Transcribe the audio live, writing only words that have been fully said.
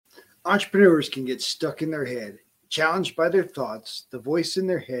Entrepreneurs can get stuck in their head, challenged by their thoughts, the voice in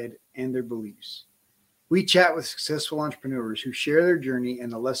their head, and their beliefs. We chat with successful entrepreneurs who share their journey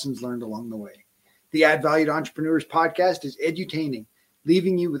and the lessons learned along the way. The Add Valued Entrepreneurs podcast is edutaining,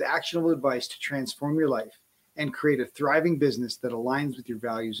 leaving you with actionable advice to transform your life and create a thriving business that aligns with your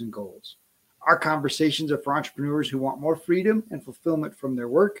values and goals. Our conversations are for entrepreneurs who want more freedom and fulfillment from their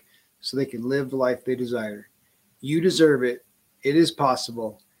work so they can live the life they desire. You deserve it. It is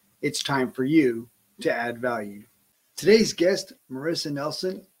possible. It's time for you to add value. Today's guest, Marissa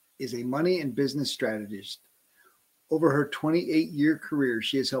Nelson, is a money and business strategist. Over her 28-year career,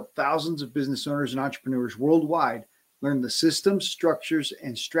 she has helped thousands of business owners and entrepreneurs worldwide learn the systems, structures,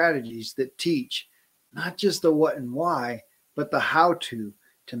 and strategies that teach not just the what and why, but the how to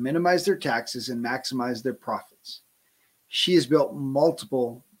minimize their taxes and maximize their profits. She has built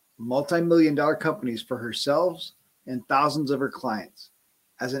multiple multi-million-dollar companies for herself and thousands of her clients.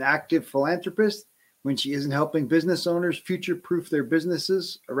 As an active philanthropist, when she isn't helping business owners future-proof their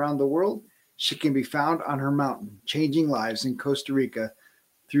businesses around the world, she can be found on her mountain, changing lives in Costa Rica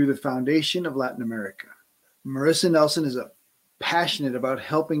through the Foundation of Latin America. Marissa Nelson is passionate about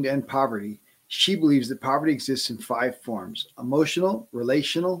helping to end poverty. She believes that poverty exists in 5 forms: emotional,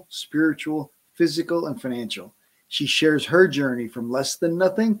 relational, spiritual, physical, and financial. She shares her journey from less than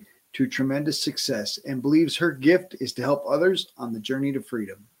nothing to tremendous success and believes her gift is to help others on the journey to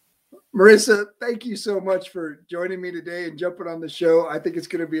freedom. Marissa, thank you so much for joining me today and jumping on the show. I think it's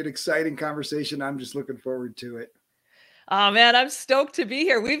going to be an exciting conversation. I'm just looking forward to it. Oh man, I'm stoked to be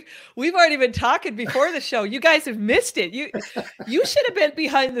here. We've already been talking before the show. You guys have missed it. You should have been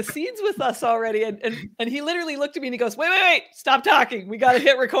behind the scenes with us already. And he literally looked at me and he goes, wait, stop talking. We got to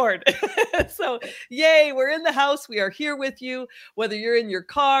hit record. So yay, we're in the house. We are here with you, whether you're in your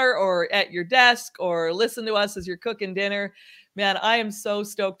car or at your desk or listen to us as you're cooking dinner. Man, I am so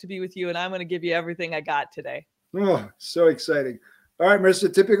stoked to be with you, and I'm going to give you everything I got today. Oh, so exciting. All right,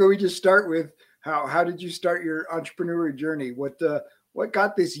 Marissa, typically we just start with how did you start your entrepreneurial journey? What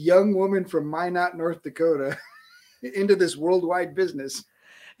got this young woman from Minot, North Dakota into this worldwide business?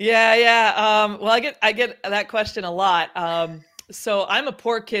 Yeah. Well, I get that question a lot. So I'm a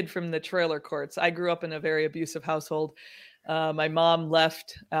poor kid from the trailer courts. I grew up in a very abusive household. My mom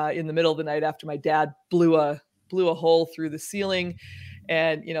left in the middle of the night after my dad blew a hole through the ceiling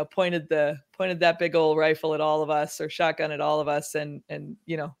and, pointed that big old rifle at all of us, or shotgun at all of us. And,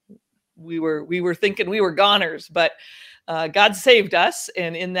 we were thinking we were goners, but God saved us.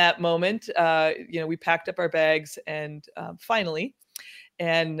 And in that moment, we packed up our bags and finally,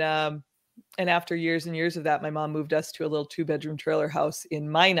 and after years and years of that, my mom moved us to a little 2-bedroom trailer house in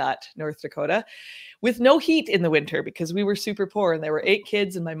Minot, North Dakota, with no heat in the winter because we were super poor. And there were 8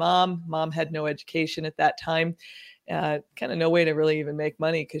 kids, and my mom had no education at that time, kind of no way to really even make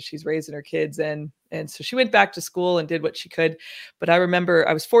money because she's raising her kids. And so she went back to school and did what she could. But I remember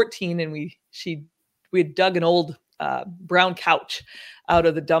I was 14 and we had dug an old brown couch out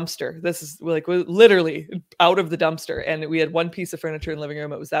of the dumpster. This is like literally out of the dumpster. And we had one piece of furniture in the living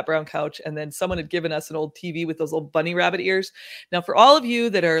room. It was that brown couch. And then someone had given us an old TV with those little bunny rabbit ears. Now, for all of you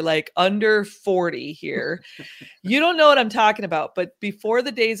that are like under 40 here, you don't know what I'm talking about. But before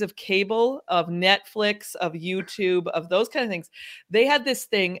the days of cable, of Netflix, of YouTube, of those kind of things, they had this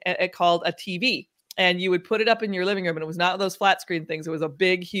thing called a TV. And you would put it up in your living room. And it was not those flat screen things. It was a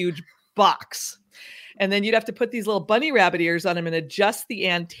big, huge box. And then you'd have to put these little bunny rabbit ears on them and adjust the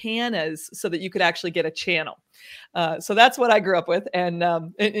antennas so that you could actually get a channel. So that's what I grew up with. And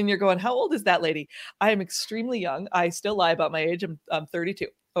you're going, how old is that lady? I am extremely young. I still lie about my age. I'm 32.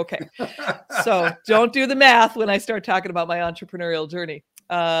 Okay. So don't do the math when I start talking about my entrepreneurial journey.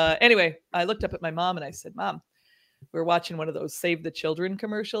 Anyway, I looked up at my mom and I said, Mom, we're watching one of those Save the Children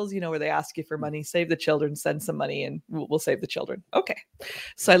commercials, where they ask you for money, save the children, send some money, and we'll save the children. Okay.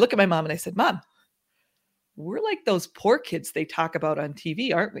 So I look at my mom and I said, Mom, we're like those poor kids they talk about on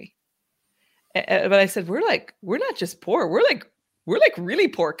TV, aren't we? But I said, we're not just poor. We're like really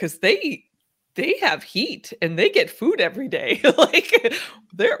poor because they have heat and they get food every day.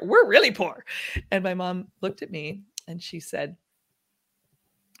 We're really poor. And my mom looked at me and she said,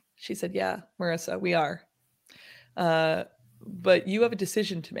 yeah, Marissa, we are. But you have a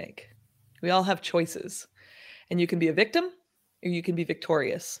decision to make. We all have choices, and you can be a victim or you can be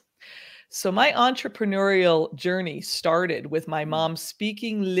victorious. So my entrepreneurial journey started with my mom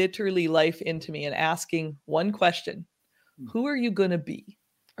speaking literally life into me and asking one question: who are you going to be?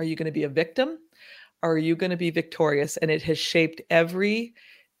 Are you going to be a victim? Or are you going to be victorious? And it has shaped every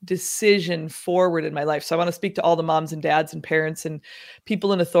decision forward in my life. So I want to speak to all the moms and dads and parents and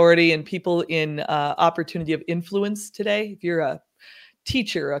people in authority and people in opportunity of influence today. If you're a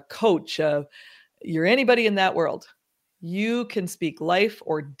teacher, a coach, you're anybody in that world, you can speak life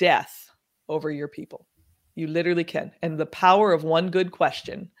or death over your people. You literally can. And the power of one good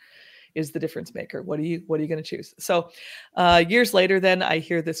question is the difference maker. What are you going to choose? So years later, then I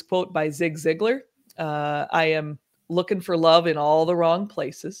hear this quote by Zig Ziglar. I am looking for love in all the wrong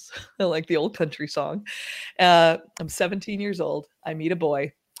places, like the old country song. I'm 17 years old. I meet a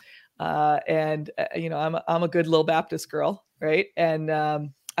boy, and I'm a good little Baptist girl, right? And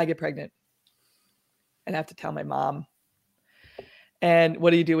I get pregnant, and I have to tell my mom. And what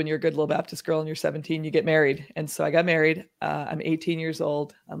do you do when you're a good little Baptist girl and you're 17? You get married. And so I got married. I'm 18 years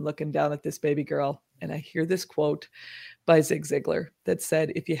old. I'm looking down at this baby girl, and I hear this quote by Zig Ziglar that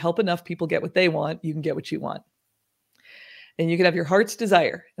said, if you help enough people get what they want, you can get what you want. And you can have your heart's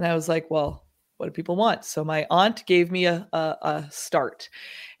desire. And I was like, well, what do people want? So my aunt gave me a start.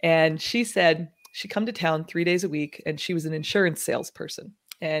 And she said she'd come to town 3 days a week, and she was an insurance salesperson.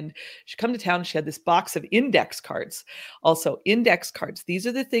 And she'd come to town, and she had this box of index cards. Also, index cards. These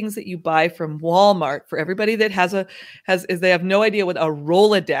are the things that you buy from Walmart. For everybody that they have no idea what a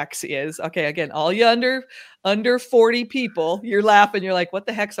Rolodex is. Okay, again, all you under 40 people, you're laughing. You're like, what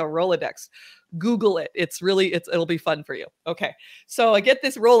the heck's a Rolodex? Google it. It'll be fun for you. Okay. So I get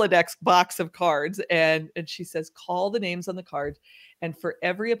this Rolodex box of cards, and she says, call the names on the card, and for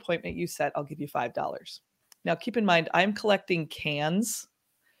every appointment you set, I'll give you $5. Now, keep in mind, I'm collecting cans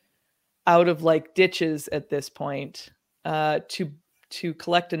out of like ditches at this point, to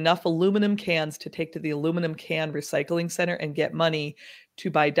collect enough aluminum cans to take to the aluminum can recycling center and get money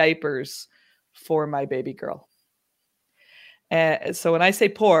to buy diapers for my baby girl. And so when I say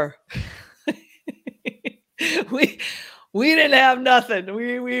poor, we didn't have nothing.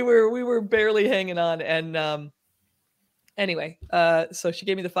 We were barely hanging on. And anyway, so she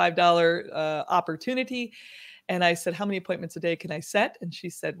gave me the $5 opportunity. And I said, how many appointments a day can I set? And she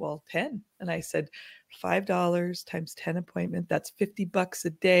said, well, 10. And I said, $5 times 10 appointment, that's $50 a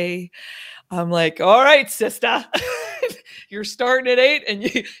day. I'm like, all right, sister, you're starting at 8 and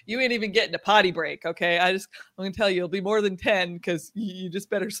you ain't even getting a potty break. Okay. I'm going to tell you, it'll be more than 10 because you just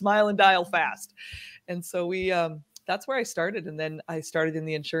better smile and dial fast. And so that's where I started. And then I started in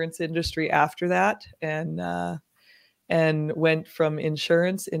the insurance industry after that. And went from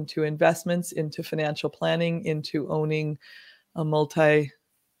insurance into investments, into financial planning, into owning a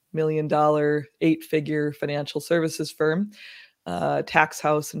multi-million-dollar, 8-figure financial services firm, tax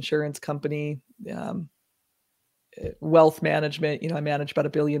house, insurance company, wealth management. I manage about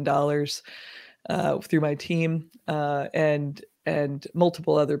 $1 billion through my team, and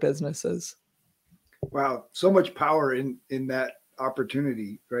multiple other businesses. Wow, so much power in that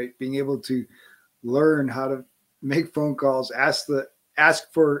opportunity, right? Being able to learn how to make phone calls, ask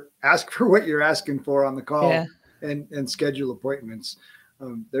for what you're asking for on the call, yeah, and schedule appointments.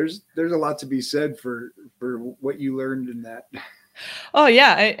 There's a lot to be said for what you learned in that. Oh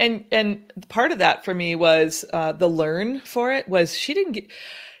yeah, and part of that for me was the learn for it was she didn't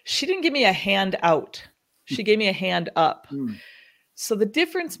give me a hand out. She gave me a hand up. So the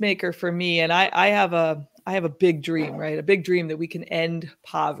difference maker for me, and I have a big dream, right? A big dream that we can end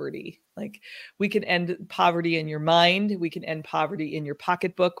poverty. Like we can end poverty in your mind. We can end poverty in your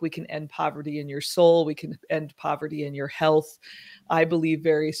pocketbook. We can end poverty in your soul. We can end poverty in your health. I believe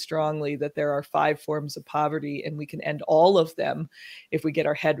very strongly that there are 5 forms of poverty, and we can end all of them if we get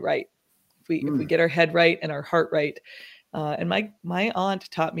our head right. If we get our head right and our heart right. And my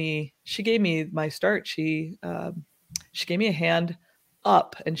aunt taught me, she gave me my start. She gave me a hand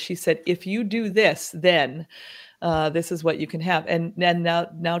up, and she said, if you do this, then this is what you can have. And then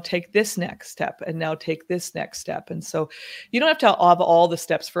now take this next step, and now take this next step. And so you don't have to have all the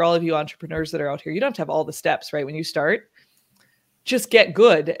steps. For all of you entrepreneurs that are out here, you don't have to have all the steps, right? When you start, just get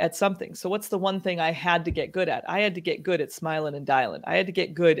good at something. So what's the one thing I had to get good at? I had to get good at smiling and dialing. I had to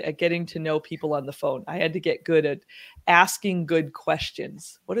get good at getting to know people on the phone. I had to get good at asking good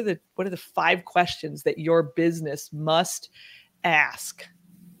questions. What are the 5 questions that your business must ask?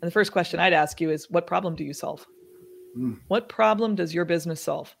 And the first question I'd ask you is, what problem do you solve? What problem does your business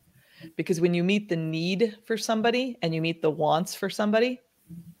solve? Because when you meet the need for somebody and you meet the wants for somebody,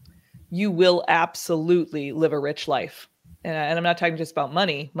 you will absolutely live a rich life. And I'm not talking just about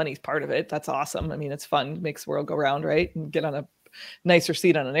money. Money's part of it. That's awesome. I mean, it's fun. It makes the world go round, right? And get on a nicer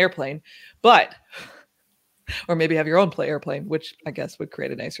seat on an airplane. But, or maybe have your own airplane, which I guess would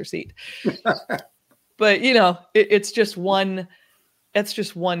create a nicer seat. But, it's just one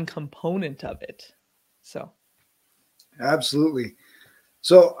component of it. So. Absolutely.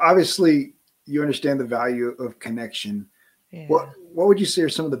 So obviously you understand the value of connection. Yeah. What would you say are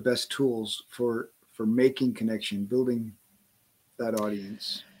some of the best tools for making connection, building that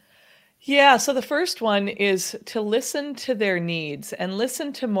audience? Yeah. So the first one is to listen to their needs and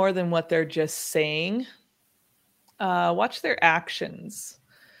listen to more than what they're just saying. Watch their actions.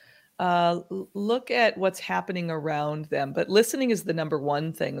 Look at what's happening around them. But listening is the number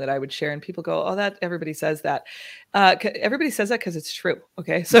one thing that I would share. And people go, "Oh, that everybody says that." Everybody says that because it's true.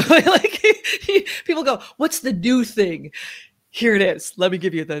 Okay, so like people go, "What's the do thing?" Here it is. Let me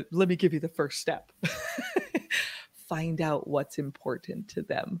give you the first step. Find out what's important to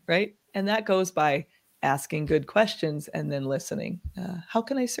them, right? And that goes by asking good questions and then listening. How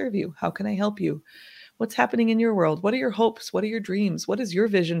can I serve you? How can I help you? What's happening in your world? What are your hopes? What are your dreams? What is your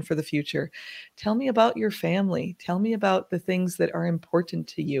vision for the future? Tell me about your family. Tell me about the things that are important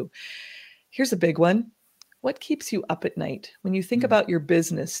to you. Here's a big one. What keeps you up at night? When you think about your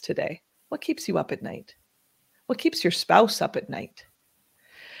business today, what keeps you up at night? What keeps your spouse up at night?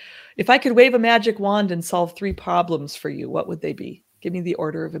 If I could wave a magic wand and solve 3 problems for you, what would they be? Give me the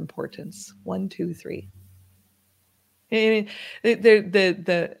order of importance. 1, 2, 3.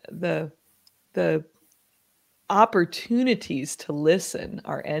 The opportunities to listen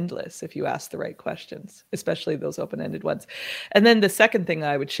are endless if you ask the right questions, especially those open-ended ones. And then the second thing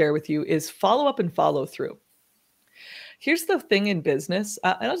I would share with you is follow up and follow through. Here's the thing in business,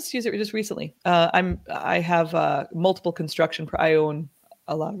 and I'll just use it just recently. I have multiple construction. I own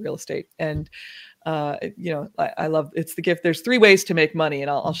a lot of real estate, and I love, it's the gift. There's 3 ways to make money,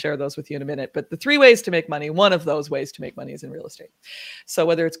 and I'll share those with you in a minute. But the 3 ways to make money, one of those ways to make money is in real estate. So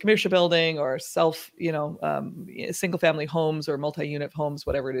whether it's commercial building or single family homes or multi-unit homes,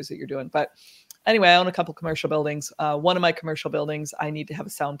 whatever it is that you're doing. But anyway, I own a couple commercial buildings. One of my commercial buildings, I need to have a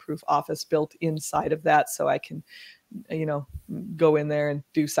soundproof office built inside of that so I can, go in there and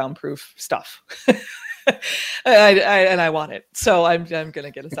do soundproof stuff. I want it. So I'm going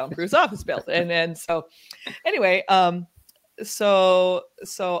to get a soundproof office built. And so anyway, so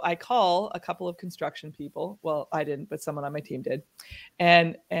I call a couple of construction people. Well, I didn't, but someone on my team did.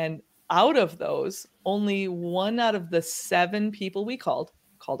 And out of those, only 1 out of the 7 people we called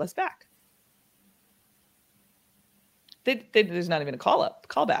us back. There's not even a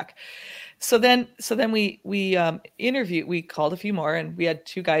call back. So then we interviewed, we called a few more, and we had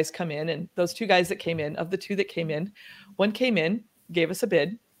 2 guys come in, and those 2 guys that came in, of the 2 that came in, one came in, gave us a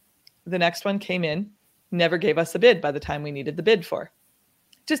bid. The next one came in, never gave us a bid by the time we needed the bid for.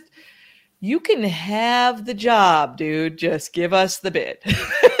 Just, you can have the job, dude. Just give us the bid.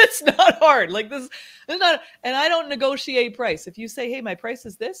 It's not hard. Like this is not, and I don't negotiate price. If you say, hey, my price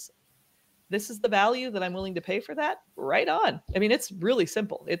is this is the value that I'm willing to pay for that, right on. I mean, it's really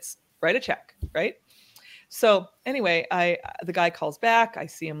simple. It's write a check, right? So anyway, the guy calls back. I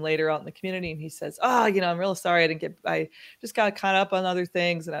see him later out in the community, and he says, I'm real sorry. I just got caught up on other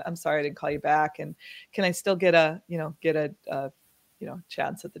things, and I'm sorry I didn't call you back. And can I still get a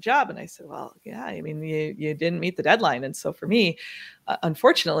chance at the job? And I said, well, yeah, I mean, you didn't meet the deadline. And so for me,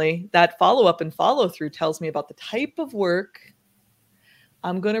 unfortunately, that follow-up and follow-through tells me about the type of work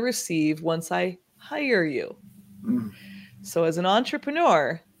I'm going to receive once I hire you. So as an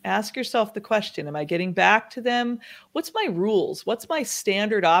entrepreneur, ask yourself the question, am I getting back to them? What's my rules? What's my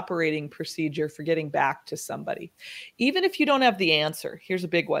standard operating procedure for getting back to somebody? Even if you don't have the answer, here's a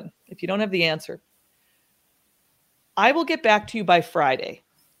big one. If you don't have the answer, I will get back to you by Friday.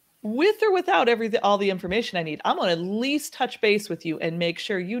 With or without all the information I need, I'm going to at least touch base with you and make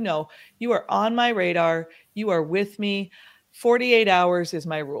sure you are on my radar. You are with me. 48 hours is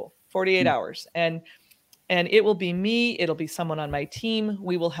my rule. 48 hours. And it will be me. It'll be someone on my team.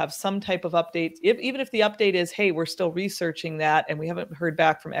 We will have some type of update. Even if the update is, hey, we're still researching that and we haven't heard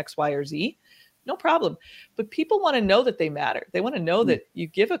back from X, Y, or Z, no problem. But people want to know that they matter. They want to know that you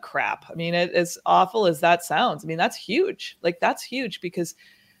give a crap. I mean, as awful as that sounds, I mean, that's huge. Like, that's huge, because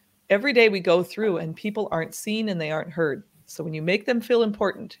every day we go through and people aren't seen and they aren't heard. So when you make them feel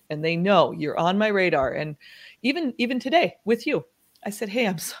important and they know you're on my radar, and even today with you, I said,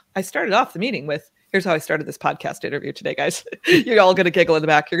 hey, I started off the meeting with, here's how I started this podcast interview today, guys. You're all going to giggle in the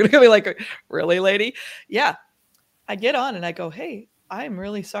back. You're going to be like, really, lady? Yeah. I get on and I go, hey, I'm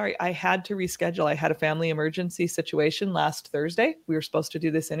really sorry. I had to reschedule. I had a family emergency situation last Thursday. We were supposed to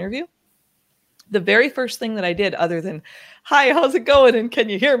do this interview. The very first thing that I did, other than, hi, how's it going? And can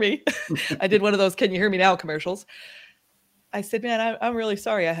you hear me? I did one of those, can you hear me now commercials. I said, man, I'm really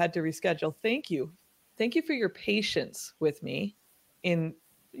sorry. I had to reschedule. Thank you. Thank you for your patience with me in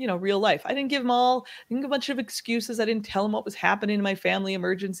real life. I didn't give a bunch of excuses. I didn't tell him what was happening in my family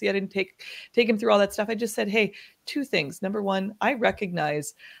emergency. I didn't take him through all that stuff. I just said, hey, 2 things. Number 1, I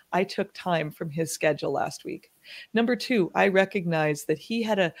recognize I took time from his schedule last week. Number 2, I recognize that he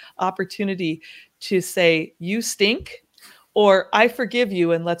had an opportunity to say, you stink, or I forgive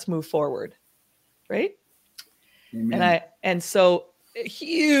you and let's move forward. Right. Amen. And so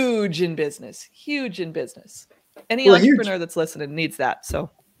huge in business. Any Well, entrepreneur that's listening needs that. So,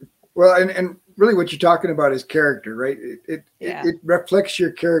 well, and really what you're talking about is character, right? It reflects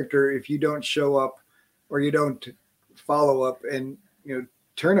your character if you don't show up or you don't follow up and,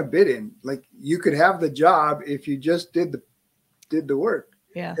 turn a bid in. Like, you could have the job if you just did the work.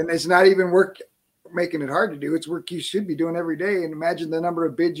 Yeah. And it's not even work making it hard to do. It's work you should be doing every day. And imagine the number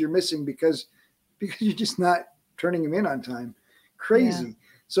of bids you're missing because you're just not turning them in on time. Crazy. Yeah.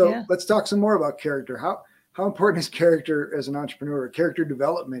 So let's talk some more about character. How important is character as an entrepreneur, character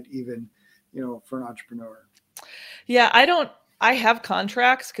development, even, for an entrepreneur? Yeah, I have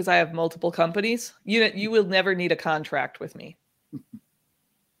contracts because I have multiple companies. You will never need a contract with me.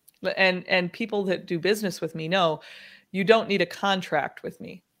 And people that do business with me know you don't need a contract with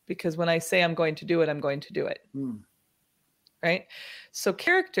me, because when I say I'm going to do it, I'm going to do it. Right. So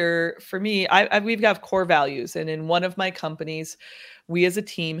character for me, we've got core values. And in one of my companies, we as a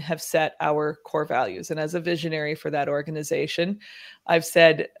team have set our core values. And as a visionary for that organization, I've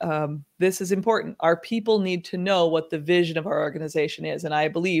said, this is important. Our people need to know what the vision of our organization is. And I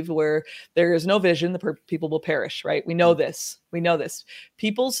believe where there is no vision, the people will perish, right? We know this.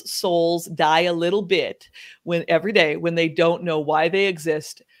 People's souls die a little bit every day when they don't know why they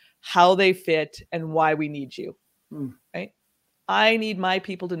exist, how they fit, and why we need you, right? I need my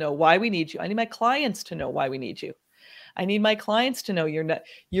people to know why we need you. I need my clients to know why we need you. I need my clients to know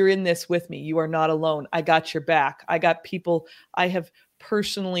you're in this with me. You are not alone. I got your back. I got people. I have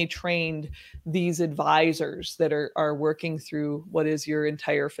personally trained these advisors that are working through what is your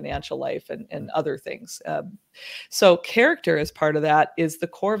entire financial life and other things. So character as part of that is the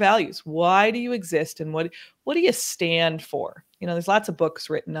core values. Why do you exist and what do you stand for? There's lots of books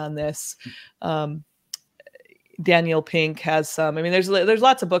written on this. Daniel Pink has some. I mean, there's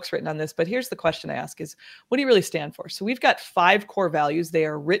lots of books written on this, but here's the question I ask is, what do you really stand for? So we've got 5 core values. They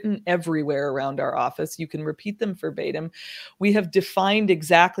are written everywhere around our office. You can repeat them verbatim. We have defined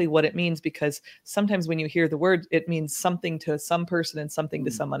exactly what it means, because sometimes when you hear the word, it means something to some person and something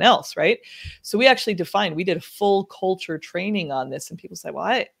to someone else, right? So we actually we did a full culture training on this, and people say, well,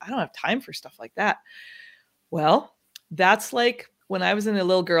 I don't have time for stuff like that. Well, that's like, when I was a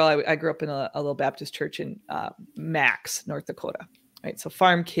little girl, I grew up in a little Baptist church in Max, North Dakota, right? So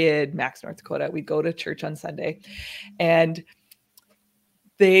farm kid, Max, North Dakota. We'd go to church on Sunday, and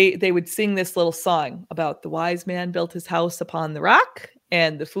they would sing this little song about the wise man built his house upon the rock,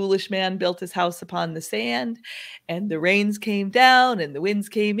 and the foolish man built his house upon the sand, and the rains came down and the winds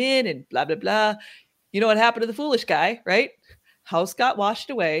came in and blah, blah, blah. You know what happened to the foolish guy, right? House got washed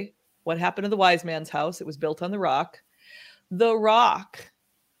away. What happened to the wise man's house? It was built on the rock. The rock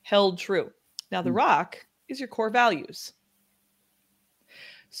held true. Now, the rock is your core values.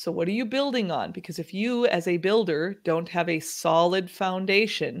 So what are you building on? Because if you, as a builder, don't have a solid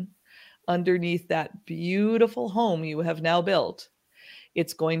foundation underneath that beautiful home you have now built,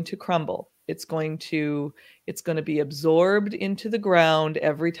 it's going to crumble. It's going to be absorbed into the ground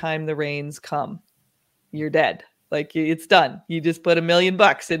every time the rains come. You're dead. Like, it's done. You just put $1 million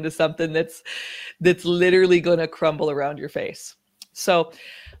into something that's literally going to crumble around your face. So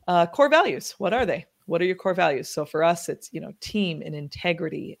core values, what are they? What are your core values? So for us, it's, team and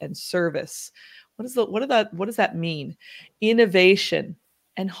integrity and service. What does that mean? Innovation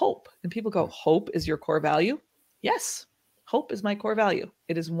and hope. And people go, hope is your core value? Yes. Hope is my core value.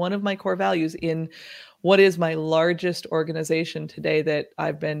 It is one of my core values in what is my largest organization today that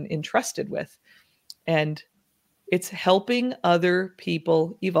I've been entrusted with. And it's helping other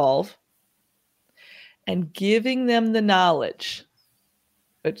people evolve and giving them the knowledge.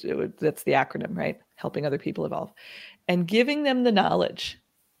 That's the acronym, right? Helping other people evolve and giving them the knowledge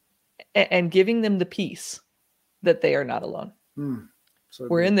and giving them the peace that they are not alone. So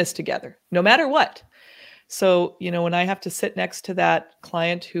we're in this together, no matter what. So, when I have to sit next to that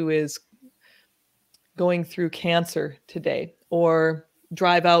client who is going through cancer today, or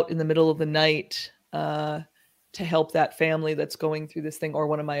drive out in the middle of the night, to help that family that's going through this thing, or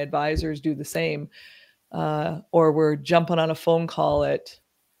one of my advisors do the same, or we're jumping on a phone call at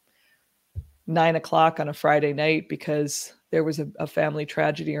 9:00 on a Friday night because there was a family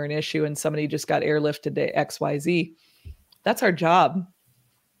tragedy or an issue and somebody just got airlifted to XYZ. That's our job,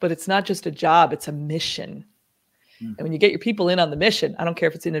 but it's not just a job, it's a mission. And when you get your people in on the mission, I don't care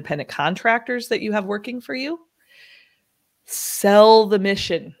if it's independent contractors that you have working for you, sell the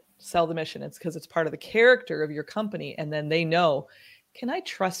mission. It's because it's part of the character of your company. And then they know, can I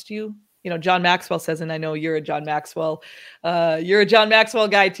trust you? John Maxwell says, and I know you're a John Maxwell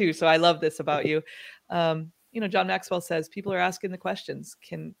guy too. So I love this about you. John Maxwell says, people are asking the questions.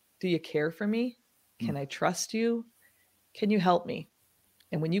 Do you care for me? Can I trust you? Can you help me?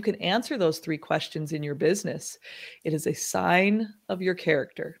 And when you can answer those 3 questions in your business, it is a sign of your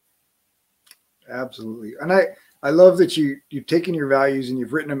character. Absolutely. And I love that you've taken your values and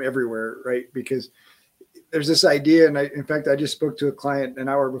you've written them everywhere, right? Because there's this idea, and in fact, I just spoke to a client an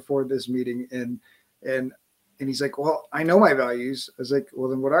hour before this meeting, and he's like, well, I know my values. I was like, well,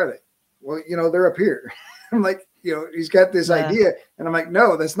 then what are they? Well, they're up here. I'm like, he's got this idea, and I'm like,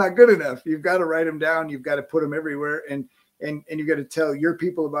 no, that's not good enough. You've got to write them down. You've got to put them everywhere, and you got to tell your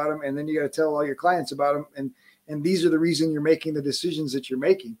people about them, and then you got to tell all your clients about them, and these are the reason you're making the decisions that you're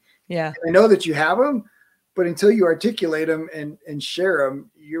making. Yeah, and I know that you have them, but until you articulate them and share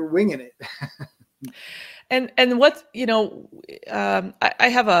them, you're winging it. And what, I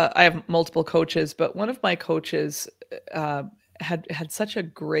have multiple coaches, but one of my coaches had such a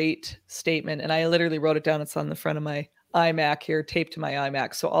great statement, and I literally wrote it down. It's on the front of my iMac here, taped to my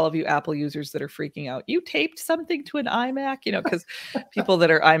iMac. So all of you Apple users that are freaking out, you taped something to an iMac, because people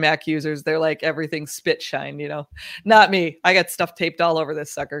that are iMac users, they're like everything spit shine, not me. I got stuff taped all over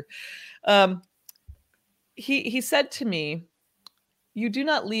this sucker. He said to me, you do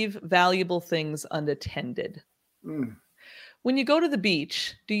not leave valuable things unattended. When you go to the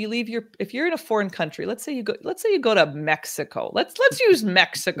beach, do you leave if you're in a foreign country, let's say you go to Mexico. Let's use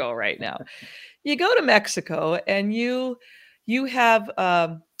Mexico right now. You go to Mexico and you have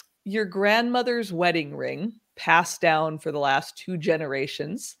your grandmother's wedding ring passed down for the last 2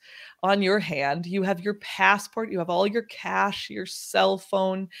 generations on your hand. You have your passport, you have all your cash, your cell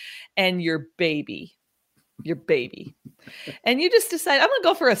phone, and your baby. And you just decide, I'm going to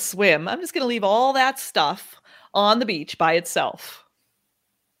go for a swim. I'm just going to leave all that stuff on the beach by itself.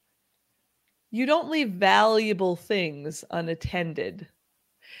 You don't leave valuable things unattended.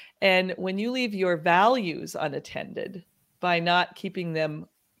 And when you leave your values unattended by not keeping them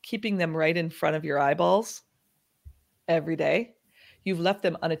right in front of your eyeballs every day, you've left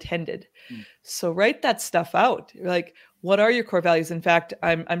them unattended. So write that stuff out. Like, what are your core values? In fact,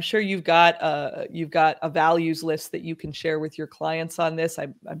 I'm sure you've got a values list that you can share with your clients on this.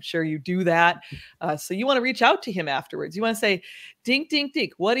 I'm sure you do that. So you want to reach out to him afterwards. You want to say, dink, dink,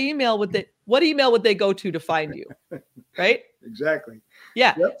 dink. What email would they go to find you? Right? Exactly.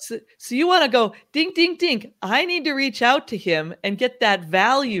 Yeah. Yep. So you want to go, dink, dink, dink. I need to reach out to him and get that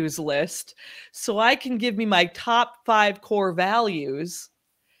values list so I can give me my top 5 core values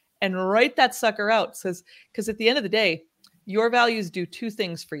and write that sucker out. Because at the end of the day, your values do 2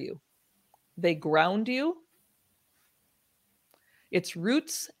 things for you. They ground you. It's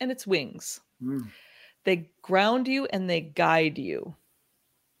roots and it's wings. They ground you and they guide you.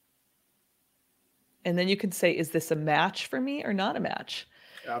 And then you can say, is this a match for me or not a match?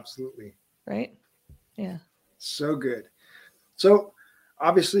 Absolutely. Right? Yeah. So good. So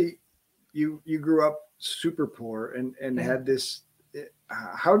obviously you grew up super poor and had this,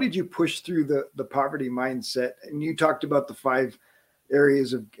 how did you push through the poverty mindset? And you talked about the 5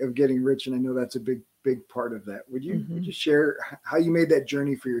 areas of getting rich. And I know that's a big part of that. Would you share how you made that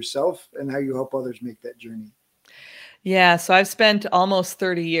journey for yourself and how you help others make that journey? Yeah. So I've spent almost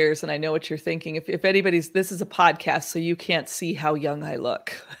 30 years and I know what you're thinking. If this is a podcast, so you can't see how young I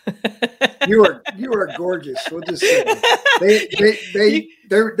look. You are gorgeous. We'll just say they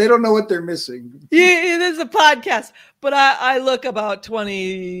don't know what they're missing. Yeah, this is a podcast, but I look about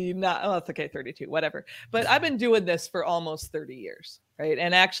 20, it's okay, 32, whatever. But I've been doing this for almost 30 years, right?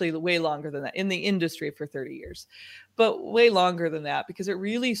 And actually way longer than that, in the industry for 30 years, but way longer than that, because it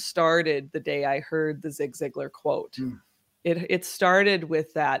really started the day I heard the Zig Ziglar quote. It started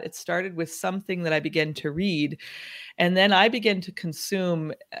with that. It started with something that I began to read. And then I began to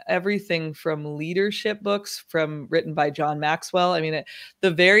consume everything from leadership books written by John Maxwell. I mean, the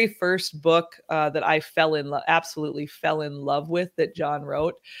very first book that I absolutely fell in love with that John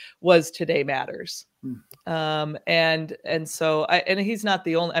wrote was Today Matters. And so he's not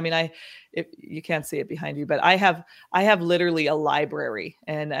the only, I mean, if you can't see it behind you, but I have literally a library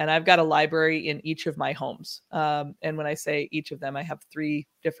and I've got a library in each of my homes. And when I say each of them, I have 3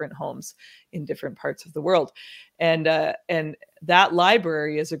 different homes in different parts of the world. And that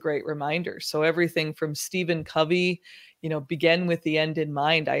library is a great reminder. So everything from Stephen Covey, begin with the end in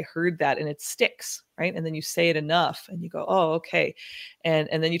mind. I heard that and it sticks, right? And then you say it enough and you go, oh, okay. And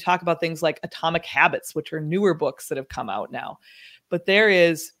then you talk about things like Atomic Habits, which are newer books that have come out now. But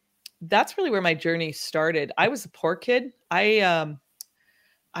that's really where my journey started. I was a poor kid. I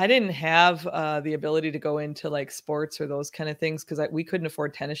didn't have the ability to go into like sports or those kind of things because we couldn't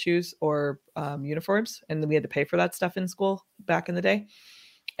afford tennis shoes or uniforms. And then we had to pay for that stuff in school back in the day.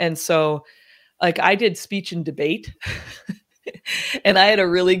 And so like I did speech and debate. And I had a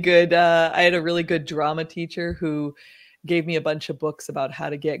really good drama teacher who gave me a bunch of books about how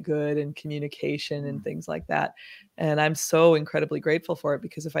to get good and communication and things like that. And I'm so incredibly grateful for it,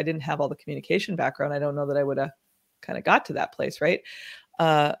 because if I didn't have all the communication background, I don't know that I would have kind of got to that place, right?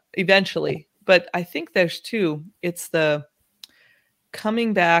 Eventually. But I think there's two. It's the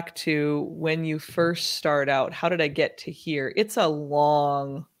coming back to when you first start out. How did I get to here? It's a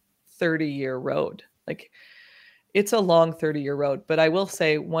long 30-year road. Like, it's a long 30-year road. But I will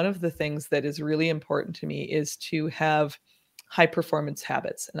say one of the things that is really important to me is to have high performance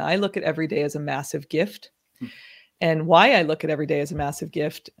habits. And I look at every day as a massive gift. And why I look at every day as a massive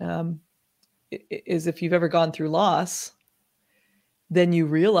gift is if you've ever gone through loss, then you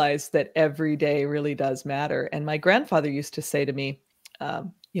realize that every day really does matter. And my grandfather used to say to me,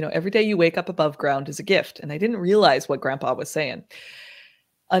 every day you wake up above ground is a gift. And I didn't realize what Grandpa was saying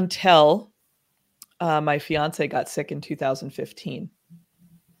until my fiance got sick in 2015.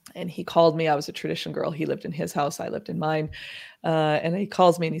 And he called me. I was a tradition girl. He lived in his house. I lived in mine. And he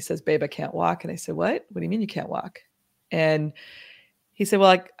calls me and he says, "Babe, I can't walk." And I said, "What? What do you mean you can't walk?" And he said,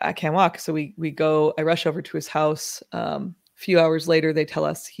 "Well, I can't walk." So we go, I rush over to his house. A few hours later, they tell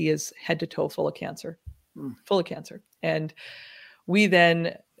us he is head to toe full of cancer, full of cancer. And we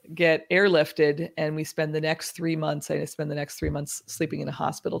then get airlifted, and we spend the next 3 months. I spend the next 3 months sleeping in a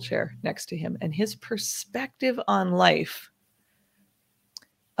hospital chair next to him. And his perspective on life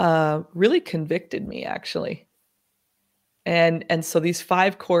really convicted me, actually. And so these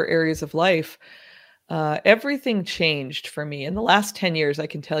 5 core areas of life, everything changed for me in the last 10 years. I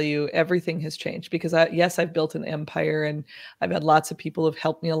can tell you everything has changed, because I've built an empire, and I've had lots of people who've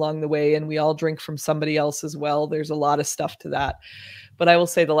helped me along the way, and we all drink from somebody else as well. There's a lot of stuff to that. But I will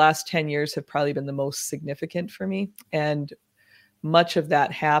say the last 10 years have probably been the most significant for me. And much of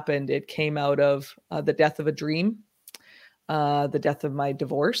that happened. It came out of the death of a dream, the death of my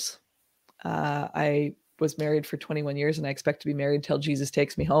divorce. I was married for 21 years, and I expect to be married till Jesus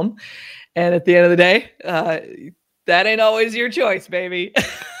takes me home. And at the end of the day, that ain't always your choice, baby.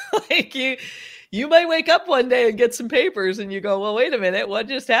 Like you might wake up one day and get some papers and you go, "Well, wait a minute, what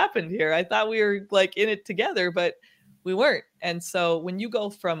just happened here? I thought we were like in it together, but we weren't." And so when you go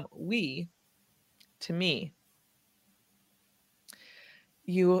from we to me,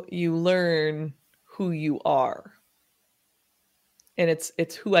 you learn who you are. And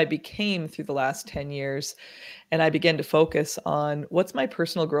it's who I became through the last 10 years. And I began to focus on what's my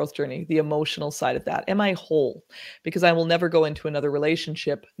personal growth journey, the emotional side of that. Am I whole? Because I will never go into another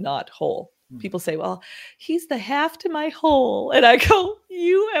relationship not whole. People say, "Well, he's the half to my whole." And I go,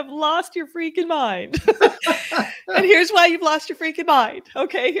 "You have lost your freaking mind." And here's why you've lost your freaking mind.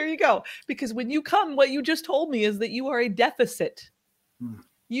 Okay, here you go. Because when you come, what you just told me is that you are a deficit.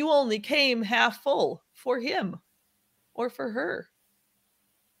 You only came half full for him or for her.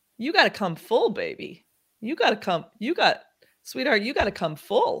 You got to come full, baby. Sweetheart, you got to come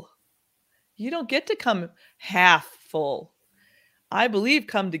full. You don't get to come half full. I believe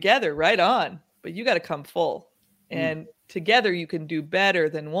come together, right on, but you got to come full. And together you can do better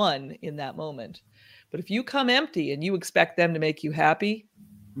than one in that moment. But if you come empty and you expect them to make you happy,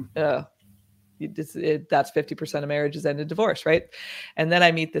 that's 50% of marriages end in divorce, right? And then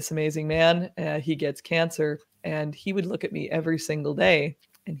I meet this amazing man. He gets cancer, and he would look at me every single day,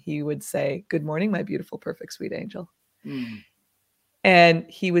 and he would say, "Good morning, my beautiful, perfect, sweet angel." And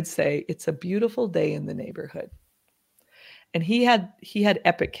he would say, "It's a beautiful day in the neighborhood." And he had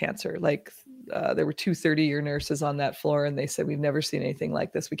epic cancer. Like there were 2 30-year nurses on that floor, and they said, "We've never seen anything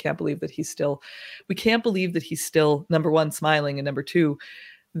like this. We can't believe that he's still, number one, smiling, and number 2,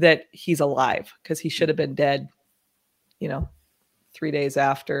 that he's alive, because he should have been dead, 3 days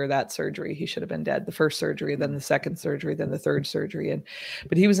after that surgery. He should have been dead. The first surgery, then the second surgery, then the third surgery.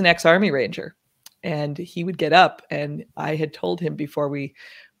 But he was an ex-Army Ranger, and he would get up, and I had told him before we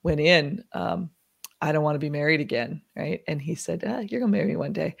went in, "I don't want to be married again." Right. And he said, "You're going to marry me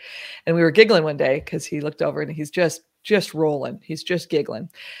one day." And we were giggling one day, because he looked over and he's just rolling. He's just giggling.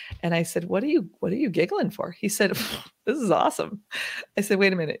 And I said, what are you giggling for? He said, "This is awesome." I said,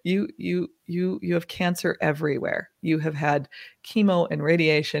 "Wait a minute. You have cancer everywhere. You have had chemo and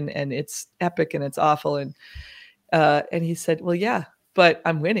radiation, and it's epic and it's awful." And he said, "Well, yeah, but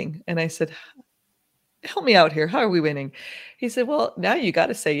I'm winning." And I said, "Help me out here. How are we winning?" He said, "Well, now you got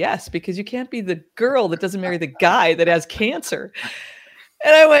to say yes, because you can't be the girl that doesn't marry the guy that has cancer."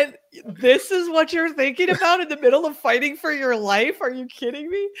 And I went, "This is what you're thinking about in the middle of fighting for your life? Are you kidding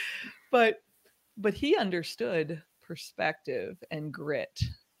me?" But he understood perspective and grit.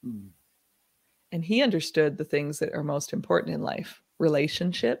 And he understood the things that are most important in life: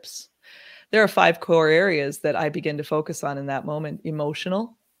 relationships, there are 5 core areas that I begin to focus on in that moment: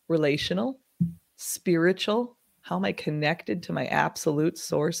 emotional, relational, spiritual. How am I connected to my absolute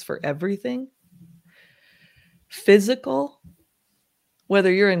source for everything? Physical,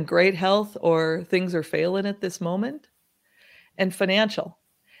 whether you're in great health or things are failing at this moment. And financial.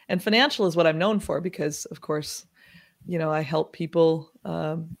 And financial is what I'm known for because, of course, I help people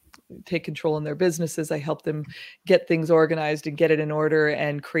take control in their businesses. I help them get things organized and get it in order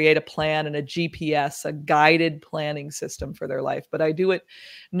and create a plan and a GPS, a guided planning system for their life. But I do it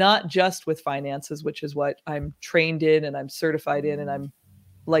not just with finances, which is what I'm trained in and I'm certified in and I'm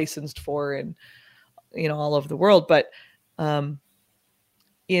licensed for in, all over the world, but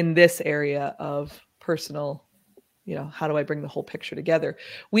in this area of personal, how do I bring the whole picture together?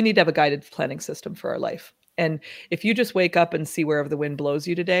 We need to have a guided planning system for our life. And if you just wake up and see wherever the wind blows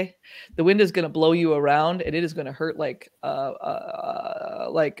you today, the wind is going to blow you around, and it is going to hurt like a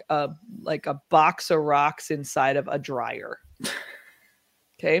box of rocks inside of a dryer.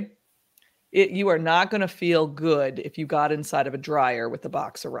 Okay, you are not going to feel good if you got inside of a dryer with a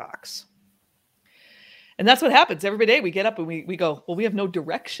box of rocks. And that's what happens every day. We get up and we go, well, we have no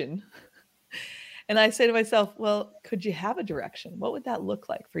direction. And I say to myself, well, could you have a direction? What would that look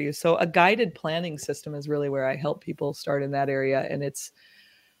like for you? So a guided planning system is really where I help people start in that area. And it's,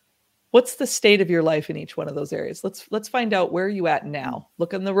 what's the state of your life in each one of those areas? Let's find out, where are you at now?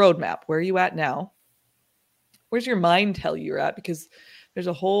 Look on the roadmap. Where are you at now? Where's your mind tell you you're at? Because there's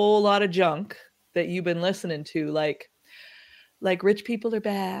a whole lot of junk that you've been listening to, like rich people are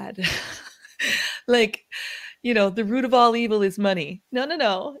bad. Like, the root of all evil is money.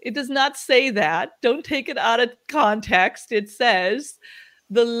 No. It does not say that. Don't take it out of context. It says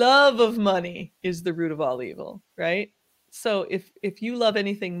the love of money is the root of all evil, right? So if you love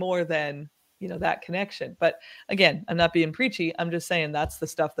anything more than, that connection. But again, I'm not being preachy. I'm just saying that's the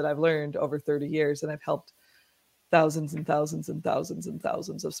stuff that I've learned over 30 years. And I've helped thousands and thousands and thousands and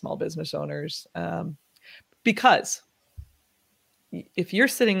thousands of small business owners. Because if you're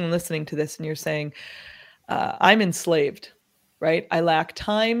sitting and listening to this and you're saying, I'm enslaved, right? I lack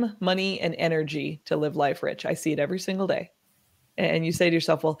time, money, and energy to live life rich. I see it every single day. And you say to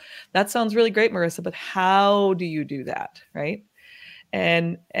yourself, well, that sounds really great, Marissa, but how do you do that, right?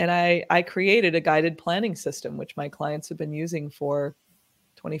 And I created a guided planning system, which my clients have been using for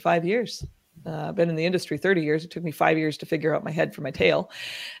 25 years. I've been in the industry 30 years. It took me 5 years to figure out my head from my tail.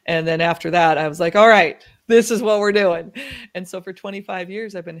 And then after that, I was like, all right, this is what we're doing. And so for 25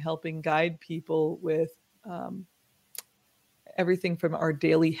 years, I've been helping guide people with everything from our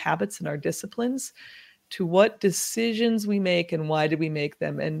daily habits and our disciplines to what decisions we make and why do we make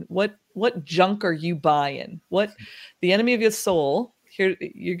them, and what junk are you buying? What the enemy of your soul, here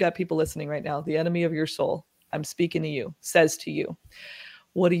you got people listening right now, the enemy of your soul, I'm speaking to you, says to you,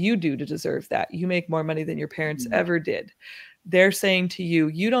 what do you do to deserve that? You make more money than your parents ever did. They're saying to you,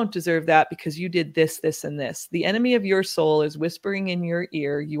 you don't deserve that because you did this, this, and this. The enemy of your soul is whispering in your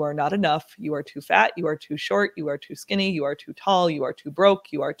ear, you are not enough. You are too fat. You are too short. You are too skinny. You are too tall. You are too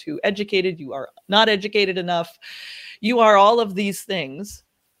broke. You are too educated. You are not educated enough. You are all of these things.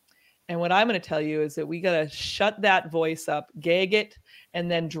 And what I'm going to tell you is that we got to shut that voice up, gag it,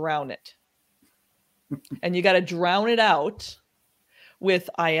 and then drown it. And you got to drown it out with,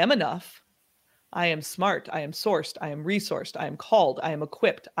 I am enough. I am smart. I am sourced. I am resourced. I am called. I am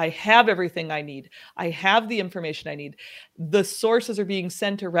equipped. I have everything I need. I have the information I need. The sources are being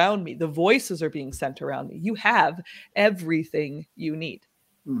sent around me. The voices are being sent around me. You have everything you need.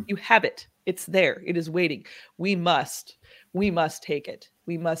 You have it. It's there. It is waiting. We must take it.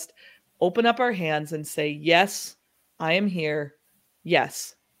 We must open up our hands and say, yes, I am here.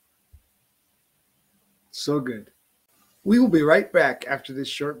 Yes. So good. We will be right back after this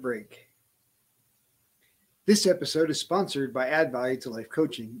short break. This episode is sponsored by Add Value to Life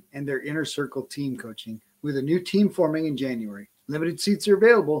Coaching and their Inner Circle Team Coaching, with a new team forming in January. Limited seats are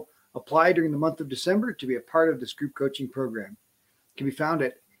available. Apply during the month of December to be a part of this group coaching program. It can be found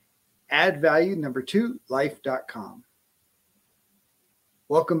at addvalue2life.com.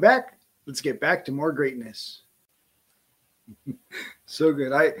 Welcome back. Let's get back to more greatness. So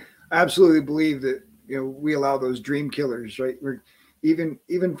good. I absolutely believe that we allow those dream killers, right? We're even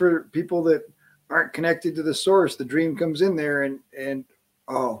for people that aren't connected to the source, the dream comes in there and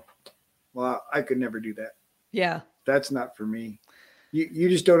oh, well, I could never do that. Yeah. That's not for me. You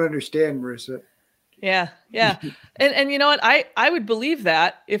just don't understand, Marissa. Yeah. And you know what? I would believe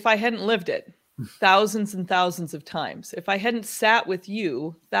that if I hadn't lived it thousands and thousands of times. If I hadn't sat with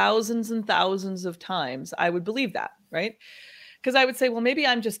you thousands and thousands of times, I would believe that, right? Because I would say, well, maybe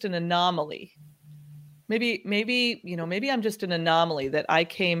I'm just an anomaly. Maybe I'm just an anomaly, that I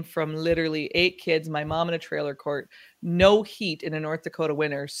came from literally 8 kids, my mom in a trailer court, no heat in a North Dakota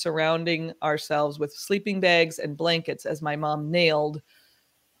winter, surrounding ourselves with sleeping bags and blankets as my mom nailed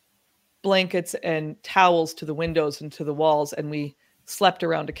blankets and towels to the windows and to the walls, and we slept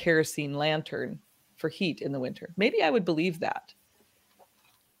around a kerosene lantern for heat in the winter. Maybe I would believe that.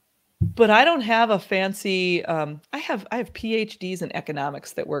 But I don't have a fancy I have PhDs in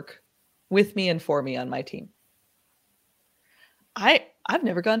economics that work with me and for me on my team. I've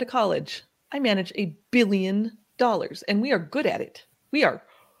never gone to college. I manage $1 billion, and we are good at it. We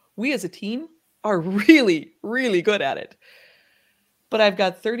as a team are really, really good at it. But I've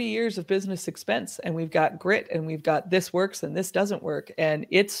got 30 years of business expense, and we've got grit, and we've got this works and this doesn't work. And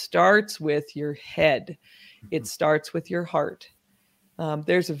it starts with your head. It starts with your heart.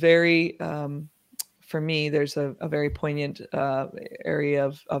 There's a very, for me, there's a very poignant area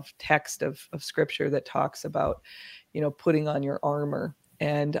of text of scripture that talks about, putting on your armor.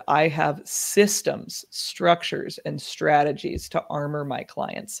 And I have systems, structures, and strategies to armor my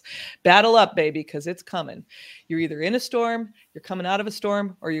clients. Battle up, baby, because it's coming. You're either in a storm, you're coming out of a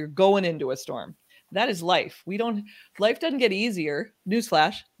storm, or you're going into a storm. That is life. Life doesn't get easier.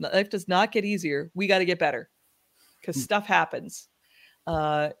 Newsflash, life does not get easier. We got to get better, because stuff happens.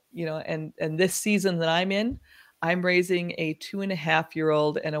 And this season that I'm in, I'm raising a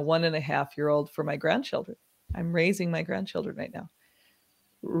 2.5-year-old and a 1.5-year-old for my grandchildren. I'm raising my grandchildren right now,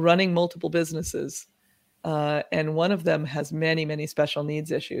 running multiple businesses. And one of them has many, many special needs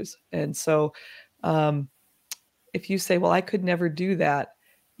issues. And so if you say, well, I could never do that.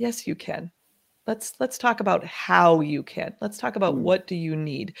 Yes, you can. Let's talk about how you can. Let's talk about what do you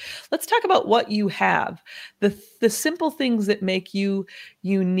need. Let's talk about what you have. The simple things that make you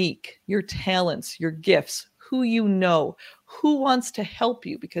unique, your talents, your gifts, who you know, who wants to help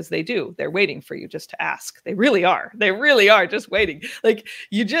you, because they do. They're waiting for you just to ask. They really are. They really are just waiting. Like,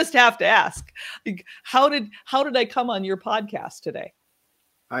 you just have to ask. Like, how did I come on your podcast today?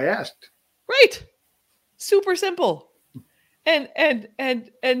 I asked. Right. Super simple. And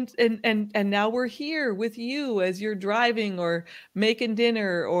now we're here with you as you're driving or making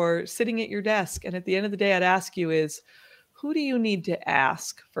dinner or sitting at your desk. And at the end of the day, I'd ask you is, who do you need to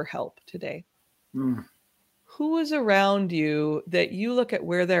ask for help today? Who is around you that you look at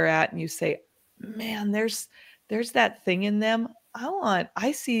where they're at and you say, man, there's that thing in them.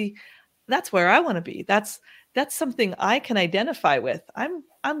 I see that's where I want to be. That's something I can identify with.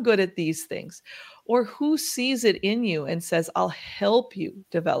 I'm good at these things. Or who sees it in you and says, I'll help you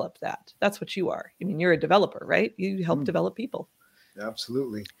develop that. That's what you are. I mean, you're a developer, right? You help develop people.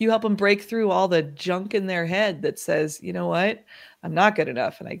 Absolutely. You help them break through all the junk in their head that says, you know what? I'm not good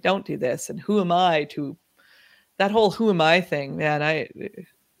enough and I don't do this. And who am I to that whole who am I thing, man?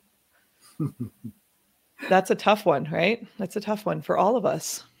 That's a tough one, right? That's a tough one for all of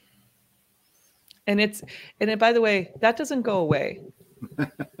us. And by the way, that doesn't go away.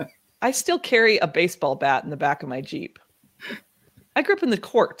 I still carry a baseball bat in the back of my Jeep. I grew up in the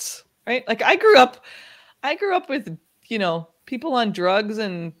courts, right? Like I grew up with, people on drugs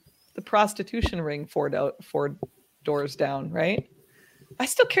and the prostitution ring four doors down, right? I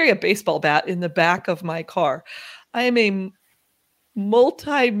still carry a baseball bat in the back of my car. I am a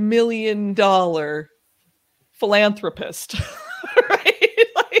multi-million-dollar philanthropist, right?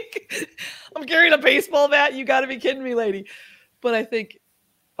 Like, I'm carrying a baseball bat. You got to be kidding me, lady. But I think,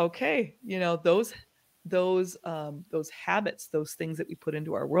 okay, those habits, those things that we put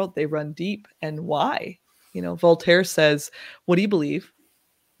into our world, they run deep. And why? Voltaire says, what do you believe?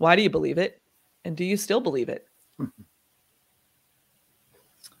 Why do you believe it? And do you still believe it?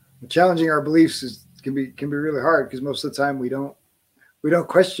 Challenging our beliefs can be really hard, because most of the time we don't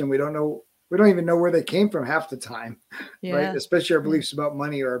question. We don't even know where they came from half the time, right? Especially our beliefs about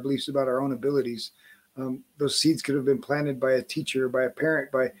money or our beliefs about our own abilities. Those seeds could have been planted by a teacher, by a parent,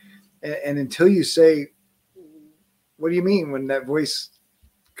 and until you say, what do you mean when that voice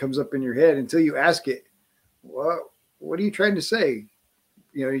comes up in your head, until you ask it, well, what are you trying to say?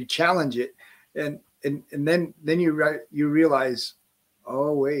 You challenge it, and then you realize,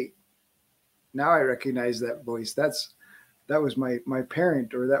 oh wait, now I recognize that voice. That was my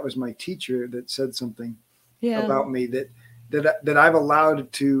parent, or that was my teacher that said something about me that I've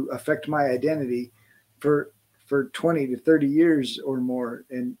allowed to affect my identity for 20 to 30 years or more,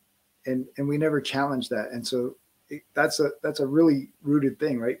 and we never challenge that. And so that's a really rooted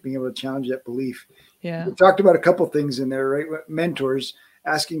thing, right? Being able to challenge that belief. Yeah. We talked about a couple things in there, right? Mentors,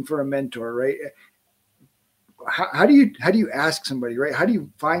 asking for a mentor, right? How do you ask somebody, right? How do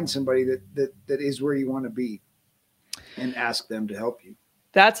you find somebody that is where you want to be and ask them to help you?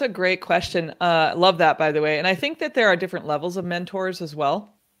 That's a great question. Love that, by the way. And I think that there are different levels of mentors as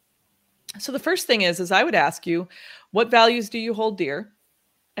well. So the first thing is I would ask you, what values do you hold dear?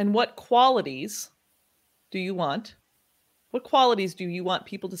 And what qualities do you want? What qualities do you want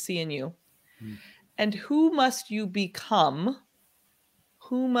people to see in you? Mm. And who must you become?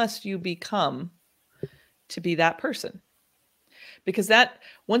 Who must you become to be that person? Because that,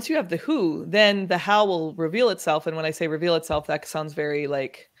 once you have the who, then the how will reveal itself. And when I say reveal itself, that sounds very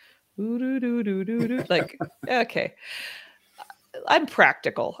like, like, okay. I'm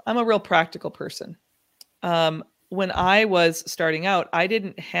practical. I'm a real practical person. When I was starting out, I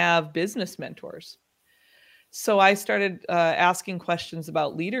didn't have business mentors. So I started asking questions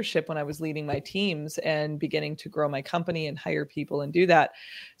about leadership when I was leading my teams and beginning to grow my company and hire people and do that.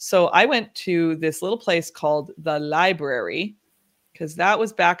 So I went to this little place called the library, because that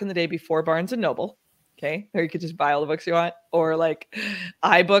was back in the day before Barnes and Noble. Okay. Or you could just buy all the books you want, or like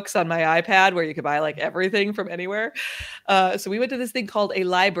iBooks on my iPad where you could buy like everything from anywhere. So we went to this thing called a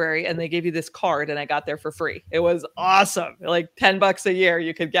library, and they gave you this card, and I got there for free. It was awesome. Like $10 a year,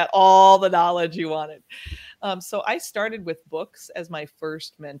 you could get all the knowledge you wanted. So I started with books as my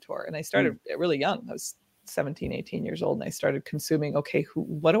first mentor, and I started really young. I was 17, 18 years old, and I started consuming, okay,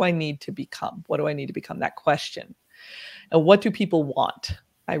 what do I need to become? What do I need to become? That question. And what do people want?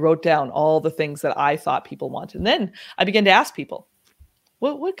 I wrote down all the things that I thought people wanted. And then I began to ask people,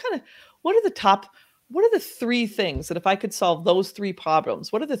 what are the three things that if I could solve those three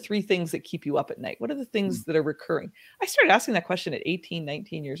problems, what are the three things that keep you up at night? What are the things that are recurring? I started asking that question at 18,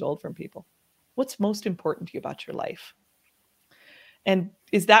 19 years old from people. What's most important to you about your life? And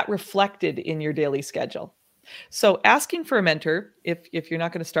is that reflected in your daily schedule? So asking for a mentor, if you're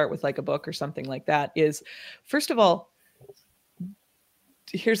not going to start with like a book or something like that, is first of all,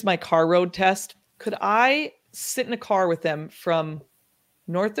 here's my car road test. Could I sit in a car with them from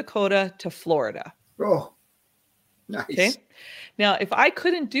North Dakota to Florida? Oh, nice. Okay. Now, if I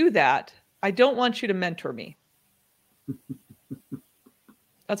couldn't do that, I don't want you to mentor me.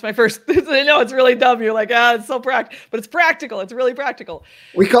 That's my first. I know it's really dumb. You're like, it's so practical, but it's practical. It's really practical.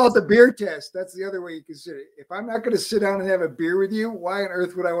 We call it the beer test. That's the other way you consider it. If I'm not going to sit down and have a beer with you, why on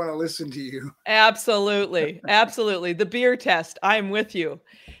earth would I want to listen to you? Absolutely. Absolutely. The beer test. I'm with you.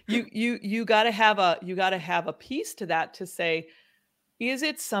 You got to have a piece to that to say, is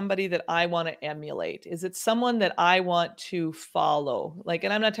it somebody that I want to emulate? Is it someone that I want to follow? Like,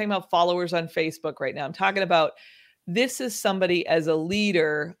 and I'm not talking about followers on Facebook right now. I'm talking about, this is somebody as a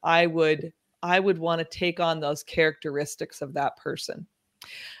leader, I would want to take on those characteristics of that person.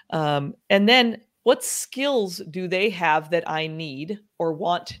 And then what skills do they have that I need or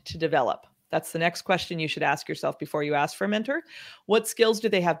want to develop? That's the next question you should ask yourself before you ask for a mentor. What skills do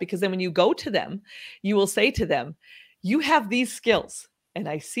they have? Because then when you go to them, you will say to them, you have these skills and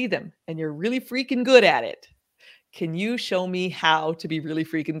I see them and you're really freaking good at it. Can you show me how to be really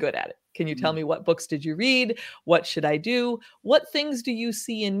freaking good at it? Can you tell me what books did you read? What should I do? What things do you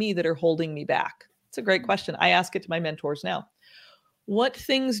see in me that are holding me back? It's a great question. I ask it to my mentors now. What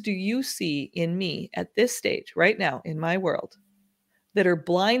things do you see in me at this stage right now in my world that are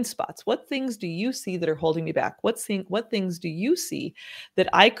blind spots? What things do you see that are holding me back? What things do you see that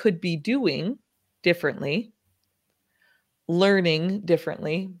I could be doing differently, learning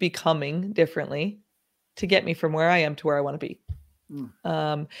differently, becoming differently to get me from where I am to where I want to be?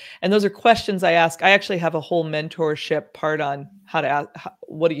 And those are questions I ask. I actually have a whole mentorship part on how to ask,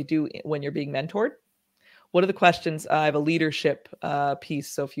 what do you do when you're being mentored? What are the questions? I have a leadership piece.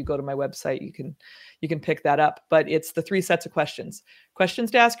 So if you go to my website, you can pick that up, but it's the 3 sets of questions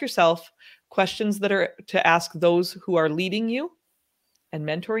to ask yourself, questions that are to ask those who are leading you and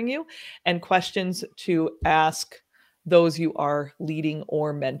mentoring you, and questions to ask those you are leading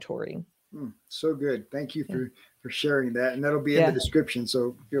or mentoring. So good. Thank you for sharing that. And that'll be in the description.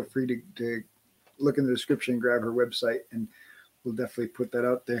 So feel free to look in the description and grab her website, and we'll definitely put that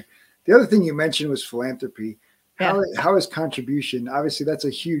out there. The other thing you mentioned was philanthropy. How is contribution? Obviously, that's a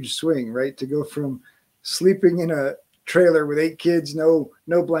huge swing, right? To go from sleeping in a trailer with 8 kids, no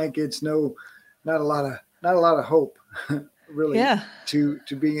blankets, not a lot of hope, really, to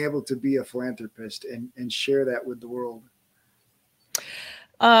being able to be a philanthropist and share that with the world.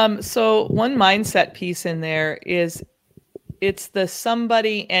 So one mindset piece in there is it's the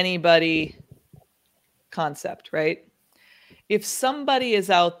somebody, anybody concept, right? If somebody is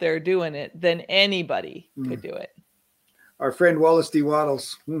out there doing it, then anybody could do it. Our friend Wallace D.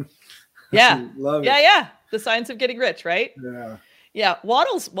 Wattles. Yeah. Love it. Yeah. The Science of Getting Rich, right? Yeah. Yeah.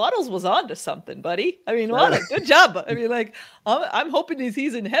 Wattles was on to something, buddy. I mean, Wattles, good job. I mean, like, I'm hoping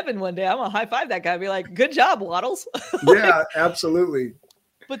he's in heaven one day. I'm going to high five that guy and be like, good job, Wattles. Yeah, absolutely.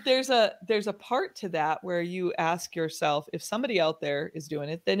 But there's a part to that where you ask yourself, if somebody out there is doing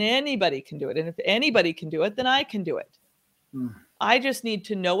it, then anybody can do it. And if anybody can do it, then I can do it. I just need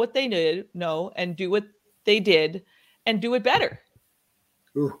to know what they know and do what they did and do it better.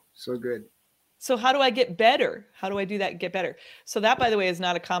 Ooh, so good. So how do I get better? How do I do that and get better? So that, by the way, is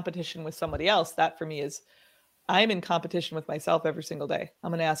not a competition with somebody else. That for me is, I'm in competition with myself every single day.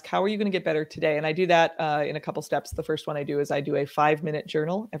 I'm going to ask, how are you going to get better today? And I do that in a couple steps. The first one I do is I do a 5-minute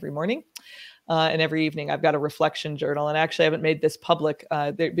journal every morning. And every evening I've got a reflection journal. And actually I haven't made this public.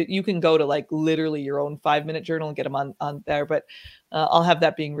 But you can go to like literally your own 5-minute journal and get them on there. But I'll have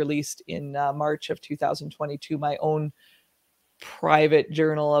that being released in March of 2022, my own private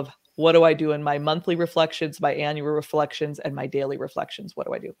journal of what do I do in my monthly reflections, my annual reflections, and my daily reflections. What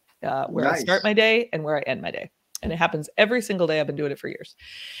do I do? Where I start my day and where I end my day. And it happens every single day. I've been doing it for years.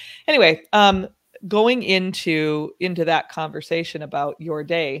 Anyway, going into that conversation about your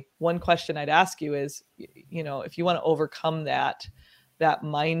day, one question I'd ask you is, if you want to overcome that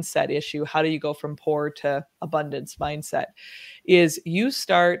mindset issue, how do you go from poor to abundance mindset? Is you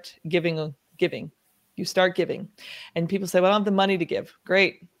start giving. You start giving. And people say, well, I don't have the money to give.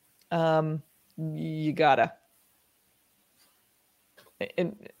 Great. You gotta.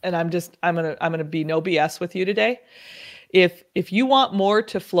 And I'm gonna be no BS with you today. If you want more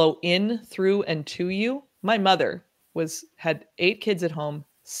to flow in, through, and to you, my mother had 8 kids at home.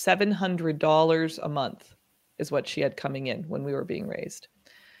 $700 a month is what she had coming in when we were being raised.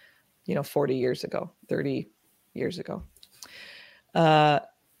 40 years ago, 30 years ago.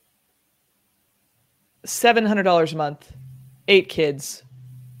 $700 a month, 8 kids,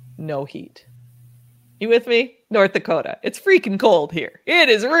 no heat. You with me? North Dakota. It's freaking cold here. It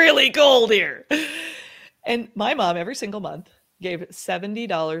is really cold here. And my mom every single month gave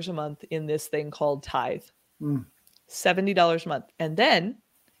 $70 a month in this thing called tithe. $70 a month. And then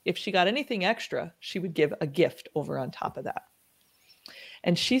if she got anything extra, she would give a gift over on top of that.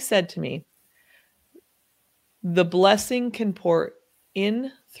 And she said to me, the blessing can pour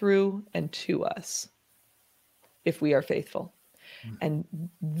in, through, and to us if we are faithful. And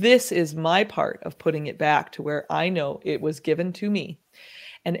this is my part of putting it back to where I know it was given to me.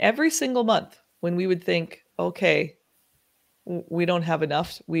 And every single month when we would think, okay, we don't have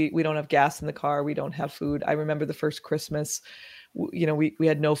enough. We don't have gas in the car. We don't have food. I remember the first Christmas, we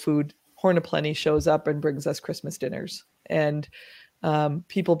had no food. Horn of Plenty shows up and brings us Christmas dinners. And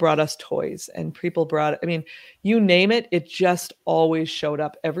people brought us toys, and people brought, you name it, it just always showed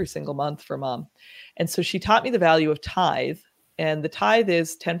up every single month for Mom. And so she taught me the value of tithe. And the tithe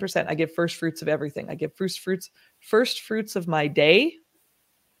is 10%. I give first fruits of everything. I give first fruits of my day.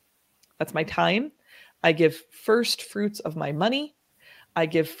 That's my time. I give first fruits of my money. I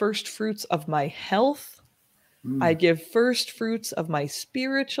give first fruits of my health. I give first fruits of my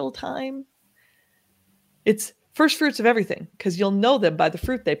spiritual time. It's first fruits of everything, because you'll know them by the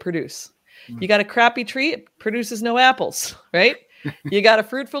fruit they produce. You got a crappy tree, it produces no apples, right? You got a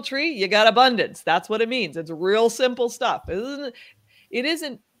fruitful tree, you got abundance. That's what it means. It's real simple stuff. It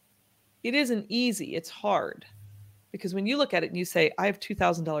isn't easy. It's hard. Because when you look at it and you say, I have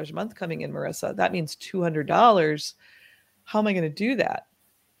 $2,000 a month coming in, Marissa, that means $200. How am I going to do that?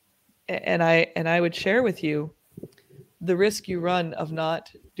 And I would share with you, the risk you run of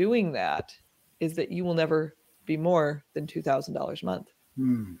not doing that is that you will never be more than $2,000 a month.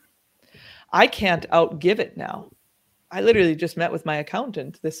 I can't outgive it now. I literally just met with my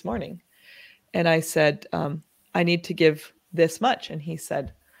accountant this morning, and I said, I need to give this much. And he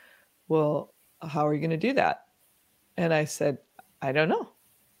said, well, how are you going to do that? And I said, I don't know.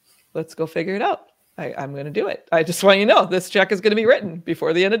 Let's go figure it out. I'm going to do it. I just want you to know this check is going to be written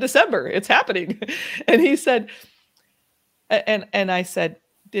before the end of December. It's happening. And he said, and I said,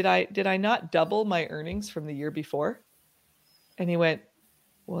 did I not double my earnings from the year before? And he went,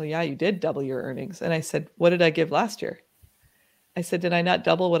 well, yeah, you did double your earnings. And I said, what did I give last year? I said, did I not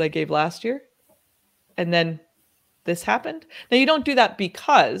double what I gave last year? And then this happened. Now you don't do that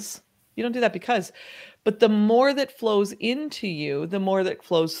because, but the more that flows into you, the more that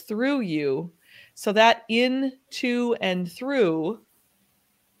flows through you. So that in, to, and through,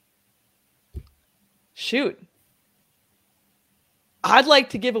 shoot, I'd like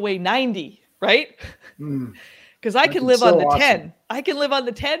to give away 90, right? Because I can live on the 10. I can live on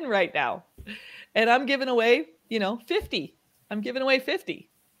the 10 right now. And I'm giving away, 50. I'm giving away 50.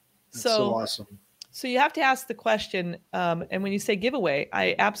 That's so awesome. So you have to ask the question, and when you say giveaway,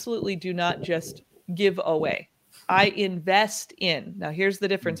 I absolutely do not just give away. I invest in. Now, here's the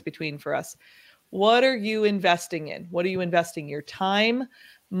difference between for us. What are you investing in? What are you investing your time,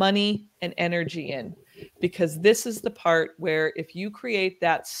 money, and energy in? because this is the part where if you create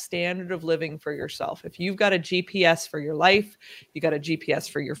that standard of living for yourself, if you've got a GPS for your life, you got a GPS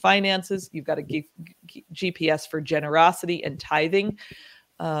for your finances, you've got a GPS for generosity and tithing,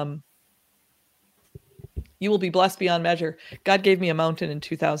 you will be blessed beyond measure. God gave me a mountain in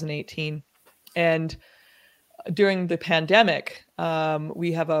 2018. And during the pandemic,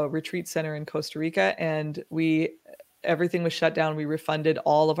 we have a retreat center in Costa Rica, and everything was shut down. We refunded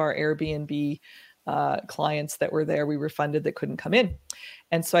all of our Airbnb clients that were there. We refunded that couldn't come in.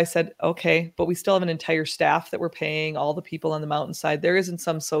 And so I said, okay, but we still have an entire staff that we're paying, all the people on the mountainside. There isn't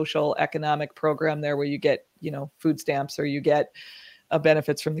some social economic program there where you get, food stamps or you get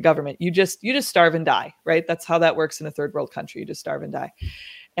benefits from the government. You just starve and die, right? That's how that works in a third world country. You just starve and die.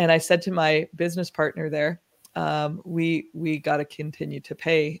 And I said to my business partner there, we got to continue to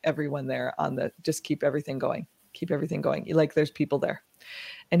pay everyone there just keep everything going. Keep everything going. Like there's people there.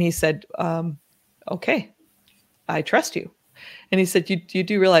 And he said, okay, I trust you. And he said, you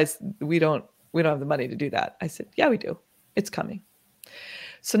do realize we don't have the money to do that. I said, yeah, we do. It's coming.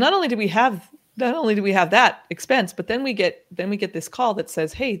 So not only do we have that expense, but then we get this call that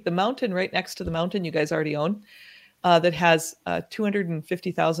says, hey, the mountain right next to the mountain you guys already own, that has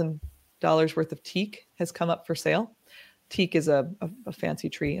 $250,000 worth of teak has come up for sale. Teak is a fancy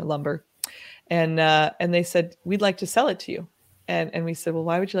tree, a lumber. And they said, we'd like to sell it to you. And we said, well,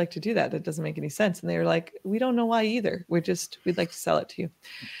 why would you like to do that? That doesn't make any sense. And they were like, we don't know why either. We'd like to sell it to you.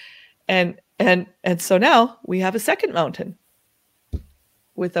 And so now we have a second mountain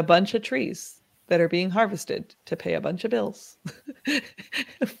with a bunch of trees that are being harvested to pay a bunch of bills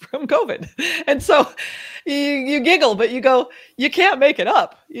from COVID. And so you giggle, but you go, you can't make it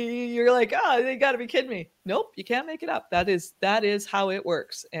up. You're like, they got to be kidding me. Nope, you can't make it up. That is how it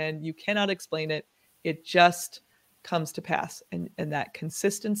works. And you cannot explain it. It just comes to pass. And that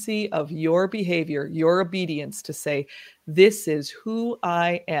consistency of your behavior, your obedience to say, this is who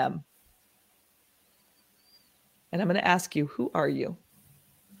I am. And I'm going to ask you, who are you?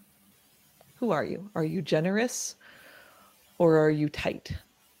 Who are you? Are you generous or are you tight?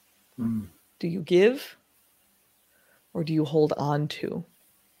 Do you give or do you hold on to?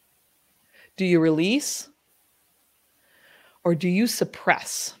 Do you release or do you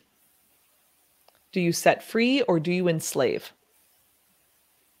suppress? Do you set free or do you enslave?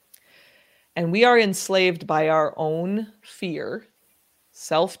 And we are enslaved by our own fear,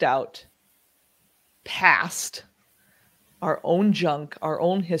 self-doubt, past, our own junk, our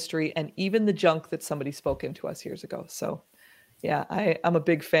own history, and even the junk that somebody spoke into us years ago. So yeah, I'm a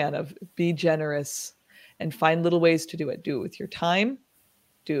big fan of be generous and find little ways to do it. Do it with your time,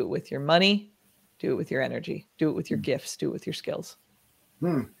 do it with your money, do it with your energy, do it with your gifts, do it with your skills.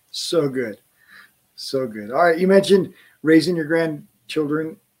 So good. So good. All right. You mentioned raising your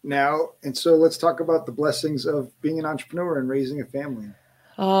grandchildren now. And so let's talk about the blessings of being an entrepreneur and raising a family.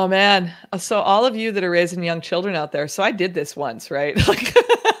 Oh man. So all of you that are raising young children out there. So I did this once, right? Like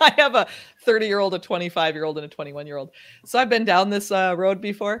I have a 30-year-old, a 25-year-old, and a 21-year-old. So I've been down this road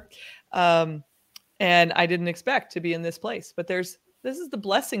before. And I didn't expect to be in this place, but this is the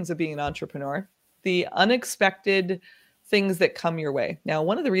blessings of being an entrepreneur, the unexpected things that come your way. Now,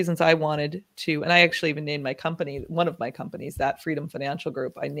 one of the reasons I wanted to, and I actually even named my company, one of my companies, that Freedom Financial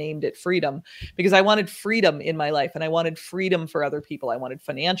Group, I named it Freedom because I wanted freedom in my life and I wanted freedom for other people. I wanted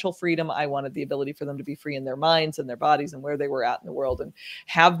financial freedom. I wanted the ability for them to be free in their minds and their bodies and where they were at in the world and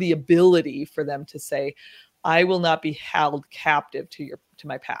have the ability for them to say, I will not be held captive to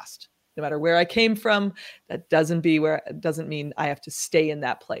my past. No matter where I came from, that doesn't mean I have to stay in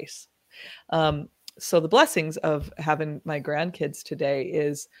that place. So the blessings of having my grandkids today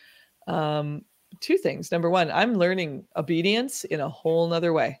is two things. Number one, I'm learning obedience in a whole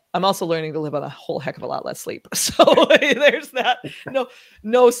nother way. I'm also learning to live on a whole heck of a lot less sleep. So there's that.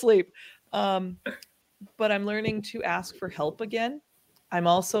 No sleep. But I'm learning to ask for help again. I'm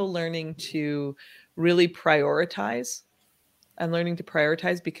also learning to really prioritize. I'm learning to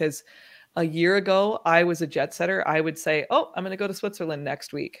prioritize because a year ago, I was a jet setter. I would say, I'm going to go to Switzerland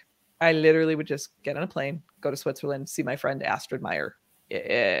next week. I literally would just get on a plane, go to Switzerland, see my friend Astrid Meyer,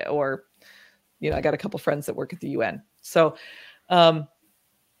 or, I got a couple friends that work at the UN. So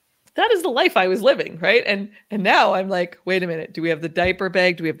that is the life I was living, right? And now I'm like, wait a minute, do we have the diaper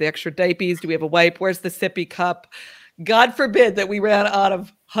bag? Do we have the extra diapers? Do we have a wipe? Where's the sippy cup? God forbid that we ran out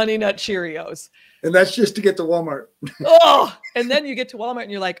of Honey Nut Cheerios. And that's just to get to Walmart. And then you get to Walmart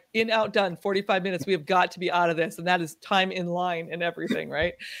and you're like, in, out, done, 45 minutes. We have got to be out of this. And that is time in line and everything,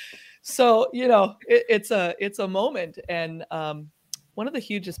 right? So, it's a moment. And one of the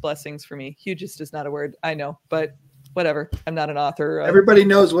hugest blessings for me, hugest is not a word, I know, but whatever. I'm not an author. Everybody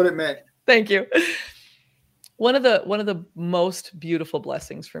knows what it meant. Thank you. One of the most beautiful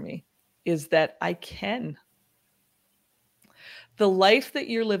blessings for me is that the life that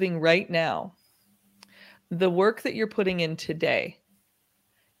you're living right now, the work that you're putting in today,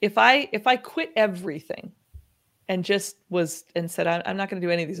 if I quit everything and said, I'm not going to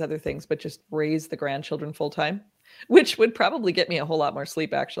do any of these other things, but just raise the grandchildren full time, which would probably get me a whole lot more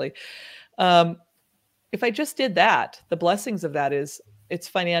sleep, actually. If I just did that, the blessings of that is it's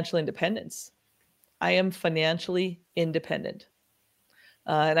financial independence. I am financially independent.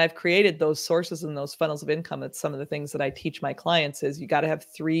 And I've created those sources and those funnels of income. It's some of the things that I teach my clients is you got to have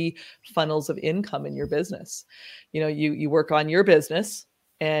 3 funnels of income in your business. You work on your business,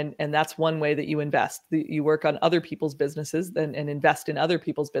 and that's one way that you invest. You work on other people's businesses and invest in other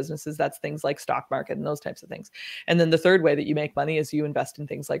people's businesses. That's things like stock market and those types of things. And then the third way that you make money is you invest in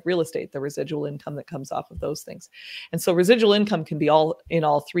things like real estate, the residual income that comes off of those things. And so residual income can be in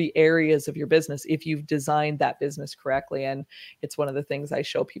all 3 areas of your business if you've designed that business correctly. And it's one of the things I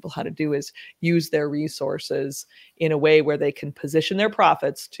show people how to do is use their resources in a way where they can position their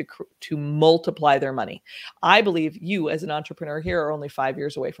profits to multiply their money. I believe you as an entrepreneur here are only 5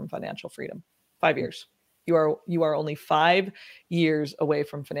 years away from financial freedom. 5 years. You are only 5 years away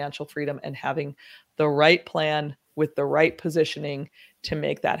from financial freedom and having the right plan with the right positioning to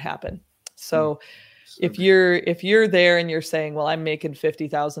make that happen. So if you're there and you're saying, well, I'm making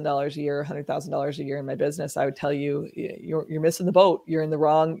 $50,000 a year, $100,000 a year in my business, I would tell you, you're missing the boat. You're in the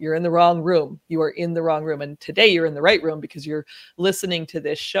wrong room. You are in the wrong room. And today you're in the right room because you're listening to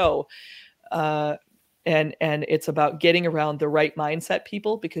this show. And it's about getting around the right mindset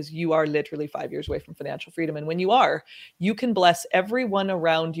people, because you are literally 5 years away from financial freedom. And when you can bless everyone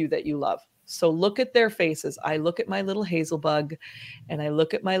around you that you love. So look at their faces. I look at my little Hazelbug and I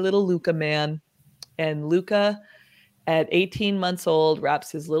look at my little Luca man, and Luca at 18 months old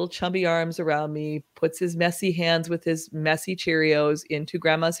wraps his little chubby arms around me, puts his messy hands with his messy Cheerios into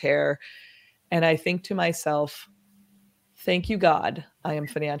grandma's hair. And I think to myself, thank you, God, I am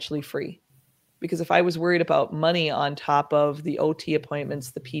financially free. Because if I was worried about money on top of the OT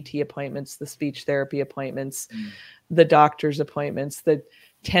appointments, the PT appointments, the speech therapy appointments, the doctor's appointments, the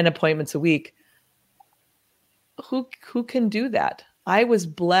 10 appointments a week, who can do that? I was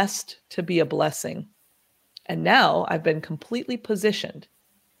blessed to be a blessing. And now I've been completely positioned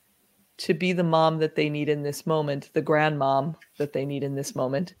to be the mom that they need in this moment, the grandmom that they need in this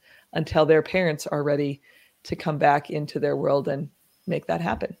moment, until their parents are ready to come back into their world and make that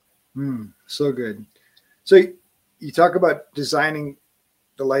happen. So good. So you talk about designing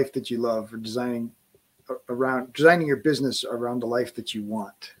the life that you love, or designing your business around the life that you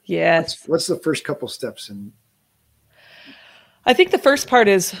want. Yes. What's the first couple steps in? I think the first part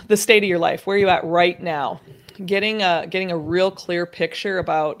is the state of your life. Where are you at right now? Getting a real clear picture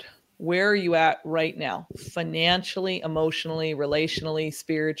about where are you at right now, financially, emotionally, relationally,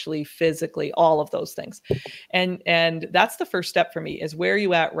 spiritually, physically, all of those things. And that's the first step for me, is where are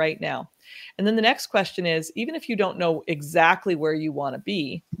you at right now? And then the next question is, even if you don't know exactly where you want to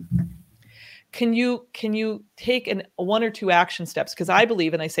be, can you take 1 or 2 action steps? Because I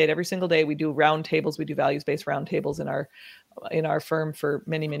believe, and I say it every single day, we do roundtables, we do values-based roundtables in our firm for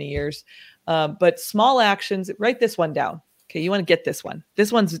many, many years. But small actions, write this one down. Okay, you want to get this one.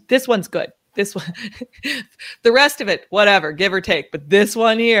 This one's good. This one, the rest of it, whatever, give or take. But this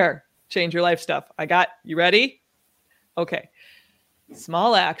one here, change your life stuff. You ready? Okay.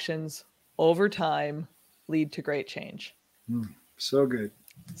 Small actions over time lead to great change. So good.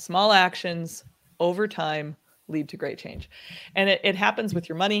 Small actions over time lead to great change. And it happens with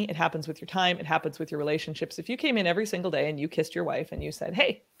your money. It happens with your time. It happens with your relationships. If you came in every single day and you kissed your wife and you said,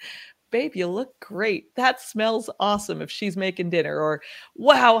 hey, babe, you look great. That smells awesome if she's making dinner. Or,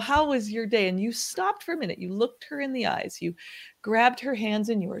 wow, how was your day? And you stopped for a minute. You looked her in the eyes. You grabbed her hands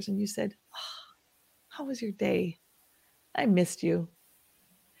in yours and you said, oh, how was your day? I missed you.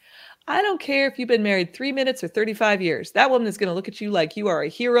 I don't care if you've been married 3 minutes or 35 years. That woman is going to look at you like you are a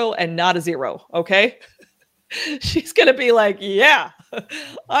hero and not a zero. Okay. She's going to be like, yeah,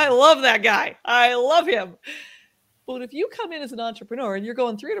 I love that guy. I love him. But if you come in as an entrepreneur and you're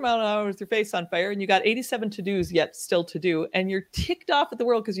going 300 miles an hour with your face on fire and you got 87 to-dos yet still to do, and you're ticked off at the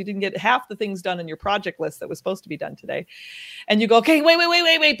world because you didn't get half the things done on your project list that was supposed to be done today. And you go, okay,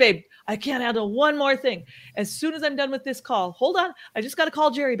 wait, babe. I can't handle one more thing. As soon as I'm done with this call, hold on. I just got to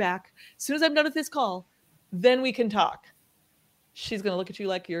call Jerry back. As soon as I'm done with this call, then we can talk. She's going to look at you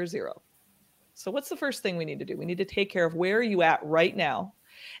like you're a zero. So what's the first thing we need to do? We need to take care of where are you at right now,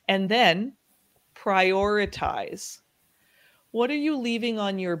 and then prioritize. What are you leaving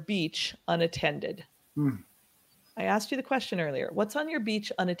on your beach unattended? I asked you the question earlier. What's on your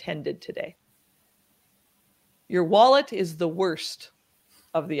beach unattended today? Your wallet is the worst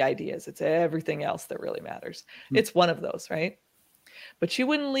of the ideas. It's everything else that really matters. It's one of those, right? But you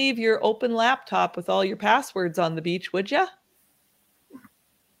wouldn't leave your open laptop with all your passwords on the beach, would you?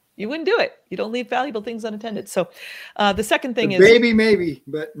 You wouldn't do it. You don't leave valuable things unattended. So the second thing the is baby, maybe,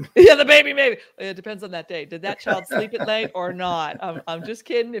 but yeah, the baby, maybe. It depends on that day. Did that child sleep at night or not? I'm just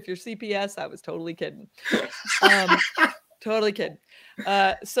kidding. If you're CPS, I was totally kidding. Totally kidding.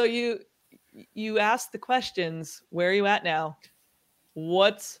 So you ask the questions, where are you at now?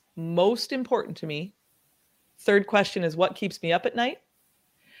 What's most important to me? Third question is, what keeps me up at night?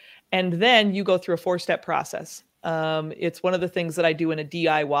 And then you go through a 4-step process. It's one of the things that I do in a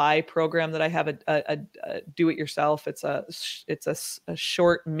DIY program that I have a do-it-yourself. It's a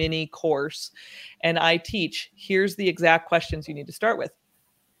short mini course, and I teach, here's the exact questions you need to start with.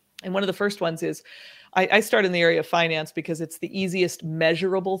 And one of the first ones is, I start in the area of finance because it's the easiest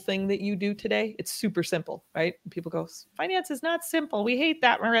measurable thing that you do today. It's super simple, right? People go, finance is not simple. We hate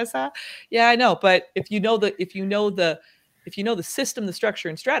that, Marissa. Yeah, I know. But if you know the system, the structure,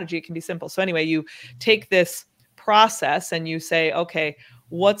 and strategy, it can be simple. So anyway, you take this process and you say, okay,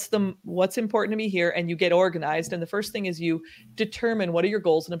 what's important to me here? And you get organized. And the first thing is you determine what are your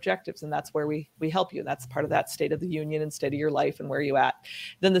goals and objectives. And that's where we help you. That's part of that state of the union and state of your life and where you at.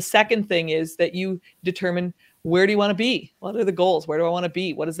 Then the second thing is that you determine, where do you want to be? What are the goals? Where do I want to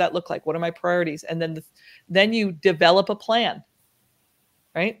be? What does that look like? What are my priorities? And then you develop a plan.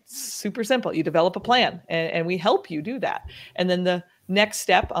 Right? Super simple. You develop a plan and we help you do that. And then the next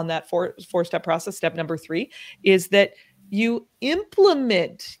step on that four-step process, step number 3, is that you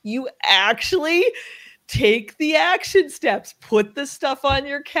implement. You actually take the action steps, put the stuff on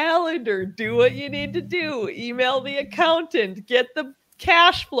your calendar, do what you need to do, email the accountant, get the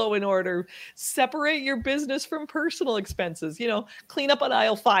cash flow in order, separate your business from personal expenses, clean up on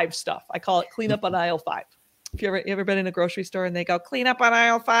aisle 5 stuff. I call it clean up on aisle 5. If you ever been in a grocery store and they go, clean up on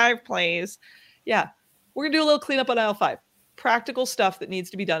aisle 5, please. Yeah, we're going to do a little cleanup on aisle 5. Practical stuff that needs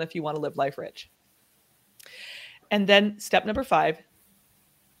to be done if you want to live life rich. And then step number 5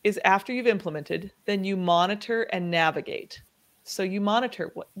 is, after you've implemented, then you monitor and navigate. So you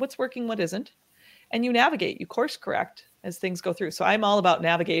monitor what's working, what isn't, and you navigate, you course correct as things go through. So I'm all about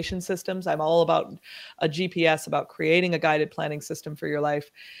navigation systems. I'm all about a GPS, about creating a guided planning system for your life.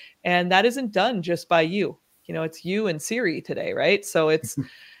 And that isn't done just by you. It's you and Siri today, right? So it's,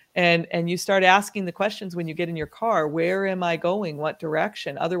 and you start asking the questions when you get in your car, where am I going? What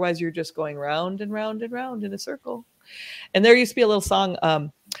direction? Otherwise, you're just going round and round and round in a circle. And there used to be a little song,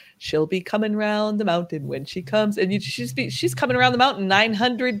 she'll be coming round the mountain when she comes. And she's coming around the mountain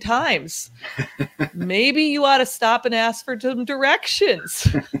 900 times. Maybe you ought to stop and ask for some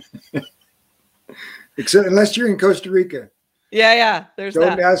directions. Except unless you're in Costa Rica. Yeah.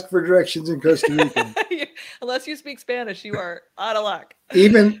 Don't ask for directions in Costa Rica. Unless you speak Spanish, you are out of luck.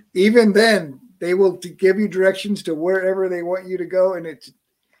 Even then, they will give you directions to wherever they want you to go. And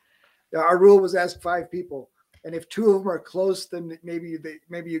our rule was ask 5 people. And if 2 of them are close, then maybe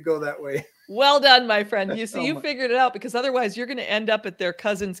you go that way. Well done, my friend. You see, you figured it out, because otherwise you're going to end up at their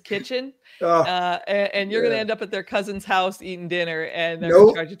cousin's kitchen and you're going to end up at their cousin's house eating dinner, and they're going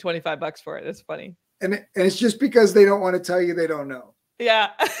to charge you $25 for it. It's funny. And it's just because they don't want to tell you they don't know.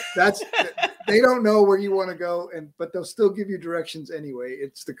 Yeah. They don't know where you want to go, but they'll still give you directions anyway.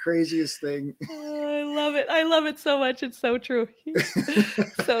 It's the craziest thing. I love it. I love it so much. It's so true.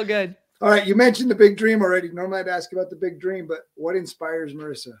 So good. All right. You mentioned the big dream already. Normally I'd ask about the big dream, but what inspires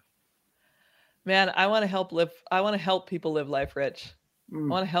Marissa? Man, I want to help people live life rich. I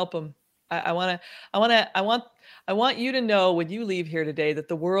want to help them. I want you to know, when you leave here today, that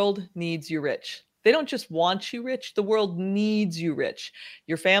the world needs you rich. They don't just want you rich. The world needs you rich.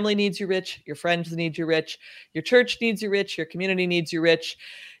 Your family needs you rich. Your friends need you rich. Your church needs you rich. Your community needs you rich.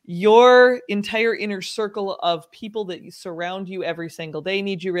 Your entire inner circle of people that surround you every single day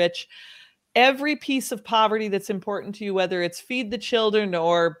need you rich. Every piece of poverty that's important to you, whether it's feed the children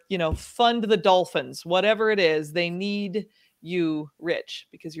or, fund the dolphins, whatever it is, they need you rich,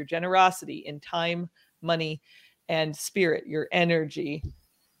 because your generosity in time, money, and spirit, your energy,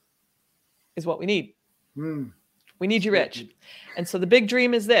 is what we need. We need you rich. And so the big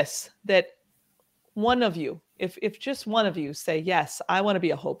dream is this, that one of you, if just one of you say, yes, I want to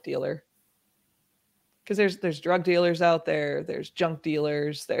be a hope dealer. Because there's drug dealers out there, there's junk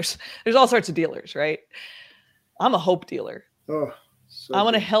dealers, there's all sorts of dealers, right? I'm a hope dealer. I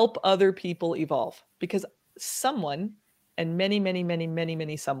want to help other people evolve, because someone, and many, many, many, many,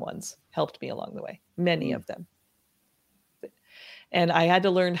 many someones helped me along the way. Many of them. And I had to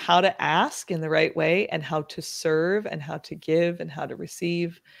learn how to ask in the right way, and how to serve, and how to give, and how to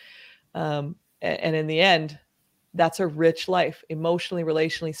receive. And in the end, That's a rich life, emotionally,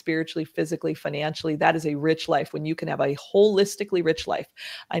 relationally, spiritually, physically, financially. That is a rich life when you can have a holistically rich life.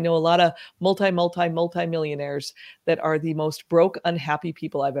 I know a lot of multi-millionaires that are the most broke, unhappy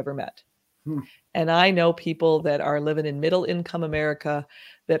people I've ever met. And I know people that are living in middle income America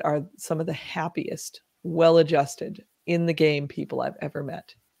that are some of the happiest, well-adjusted, in the game people I've ever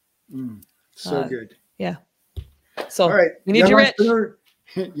met. So good. Yeah. So all right, we need you rich.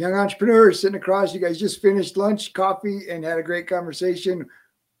 Young entrepreneurs sitting across, you guys just finished lunch, coffee, and had a great conversation.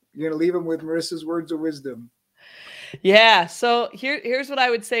 You're going to leave them with Marissa's words of wisdom. Yeah. So here's what I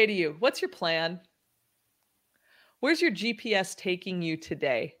would say to you. What's your plan? Where's your GPS taking you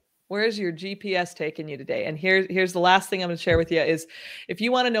today? Where's your GPS taking you today? And here's the last thing I'm going to share with you is if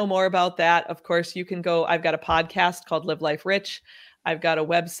you want to know more about that, of course, you can go. I've got a podcast called Live Life Rich. I've got a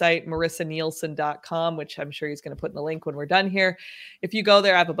website, marissanielsen.com, which I'm sure he's going to put in the link when we're done here. If you go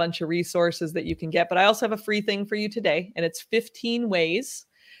there, I have a bunch of resources that you can get, but I also have a free thing for you today, and it's 15 ways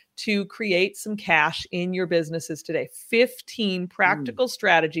to create some cash in your businesses today. 15 practical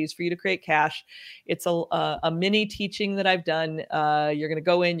strategies for you to create cash. It's a mini teaching that I've done. You're going to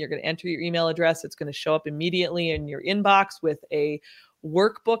go in, you're going to enter your email address. It's going to show up immediately in your inbox with a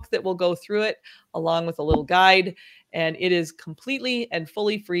workbook that will go through it along with a little guide. And it is completely and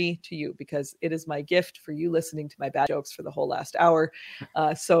fully free to you because it is my gift for you listening to my bad jokes for the whole last hour.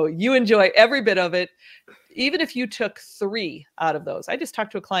 So you enjoy every bit of it. Even if you took 3 out of those. I just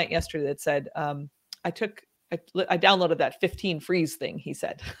talked to a client yesterday that said, I downloaded that 15 freeze thing, he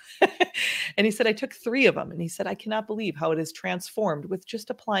said. And he said, I took 3 of them. And he said, I cannot believe how it is transformed with just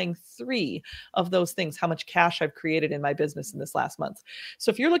applying 3 of those things, how much cash I've created in my business in this last month.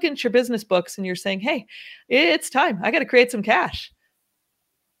 So if you're looking at your business books and you're saying, hey, it's time, I got to create some cash,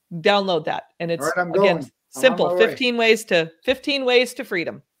 download that. And it's, again, simple, 15 ways to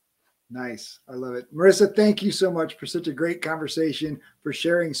freedom. Nice. I love it. Marissa, thank you so much for such a great conversation, for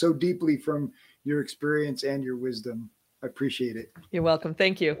sharing so deeply from your experience and your wisdom. I appreciate it. You're welcome.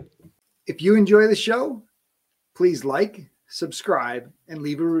 Thank you. If you enjoy the show, please like, subscribe, and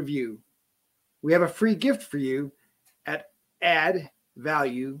leave a review. We have a free gift for you at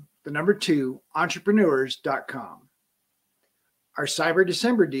addvalue2entrepreneurs.com. Our Cyber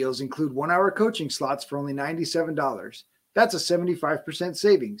December deals include 1-hour coaching slots for only $97. That's a 75%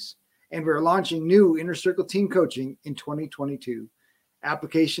 savings. And we're launching new Inner Circle team coaching in 2022.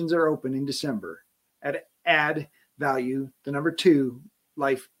 Applications are open in December at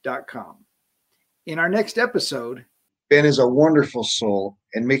addvalue2life.com. In our next episode, Ben is a wonderful soul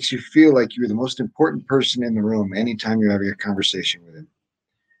and makes you feel like you're the most important person in the room anytime you're having a conversation with him.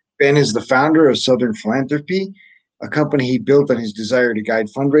 Ben is the founder of Southern Philanthropy, a company he built on his desire to guide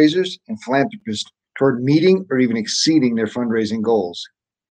fundraisers and philanthropists toward meeting or even exceeding their fundraising goals.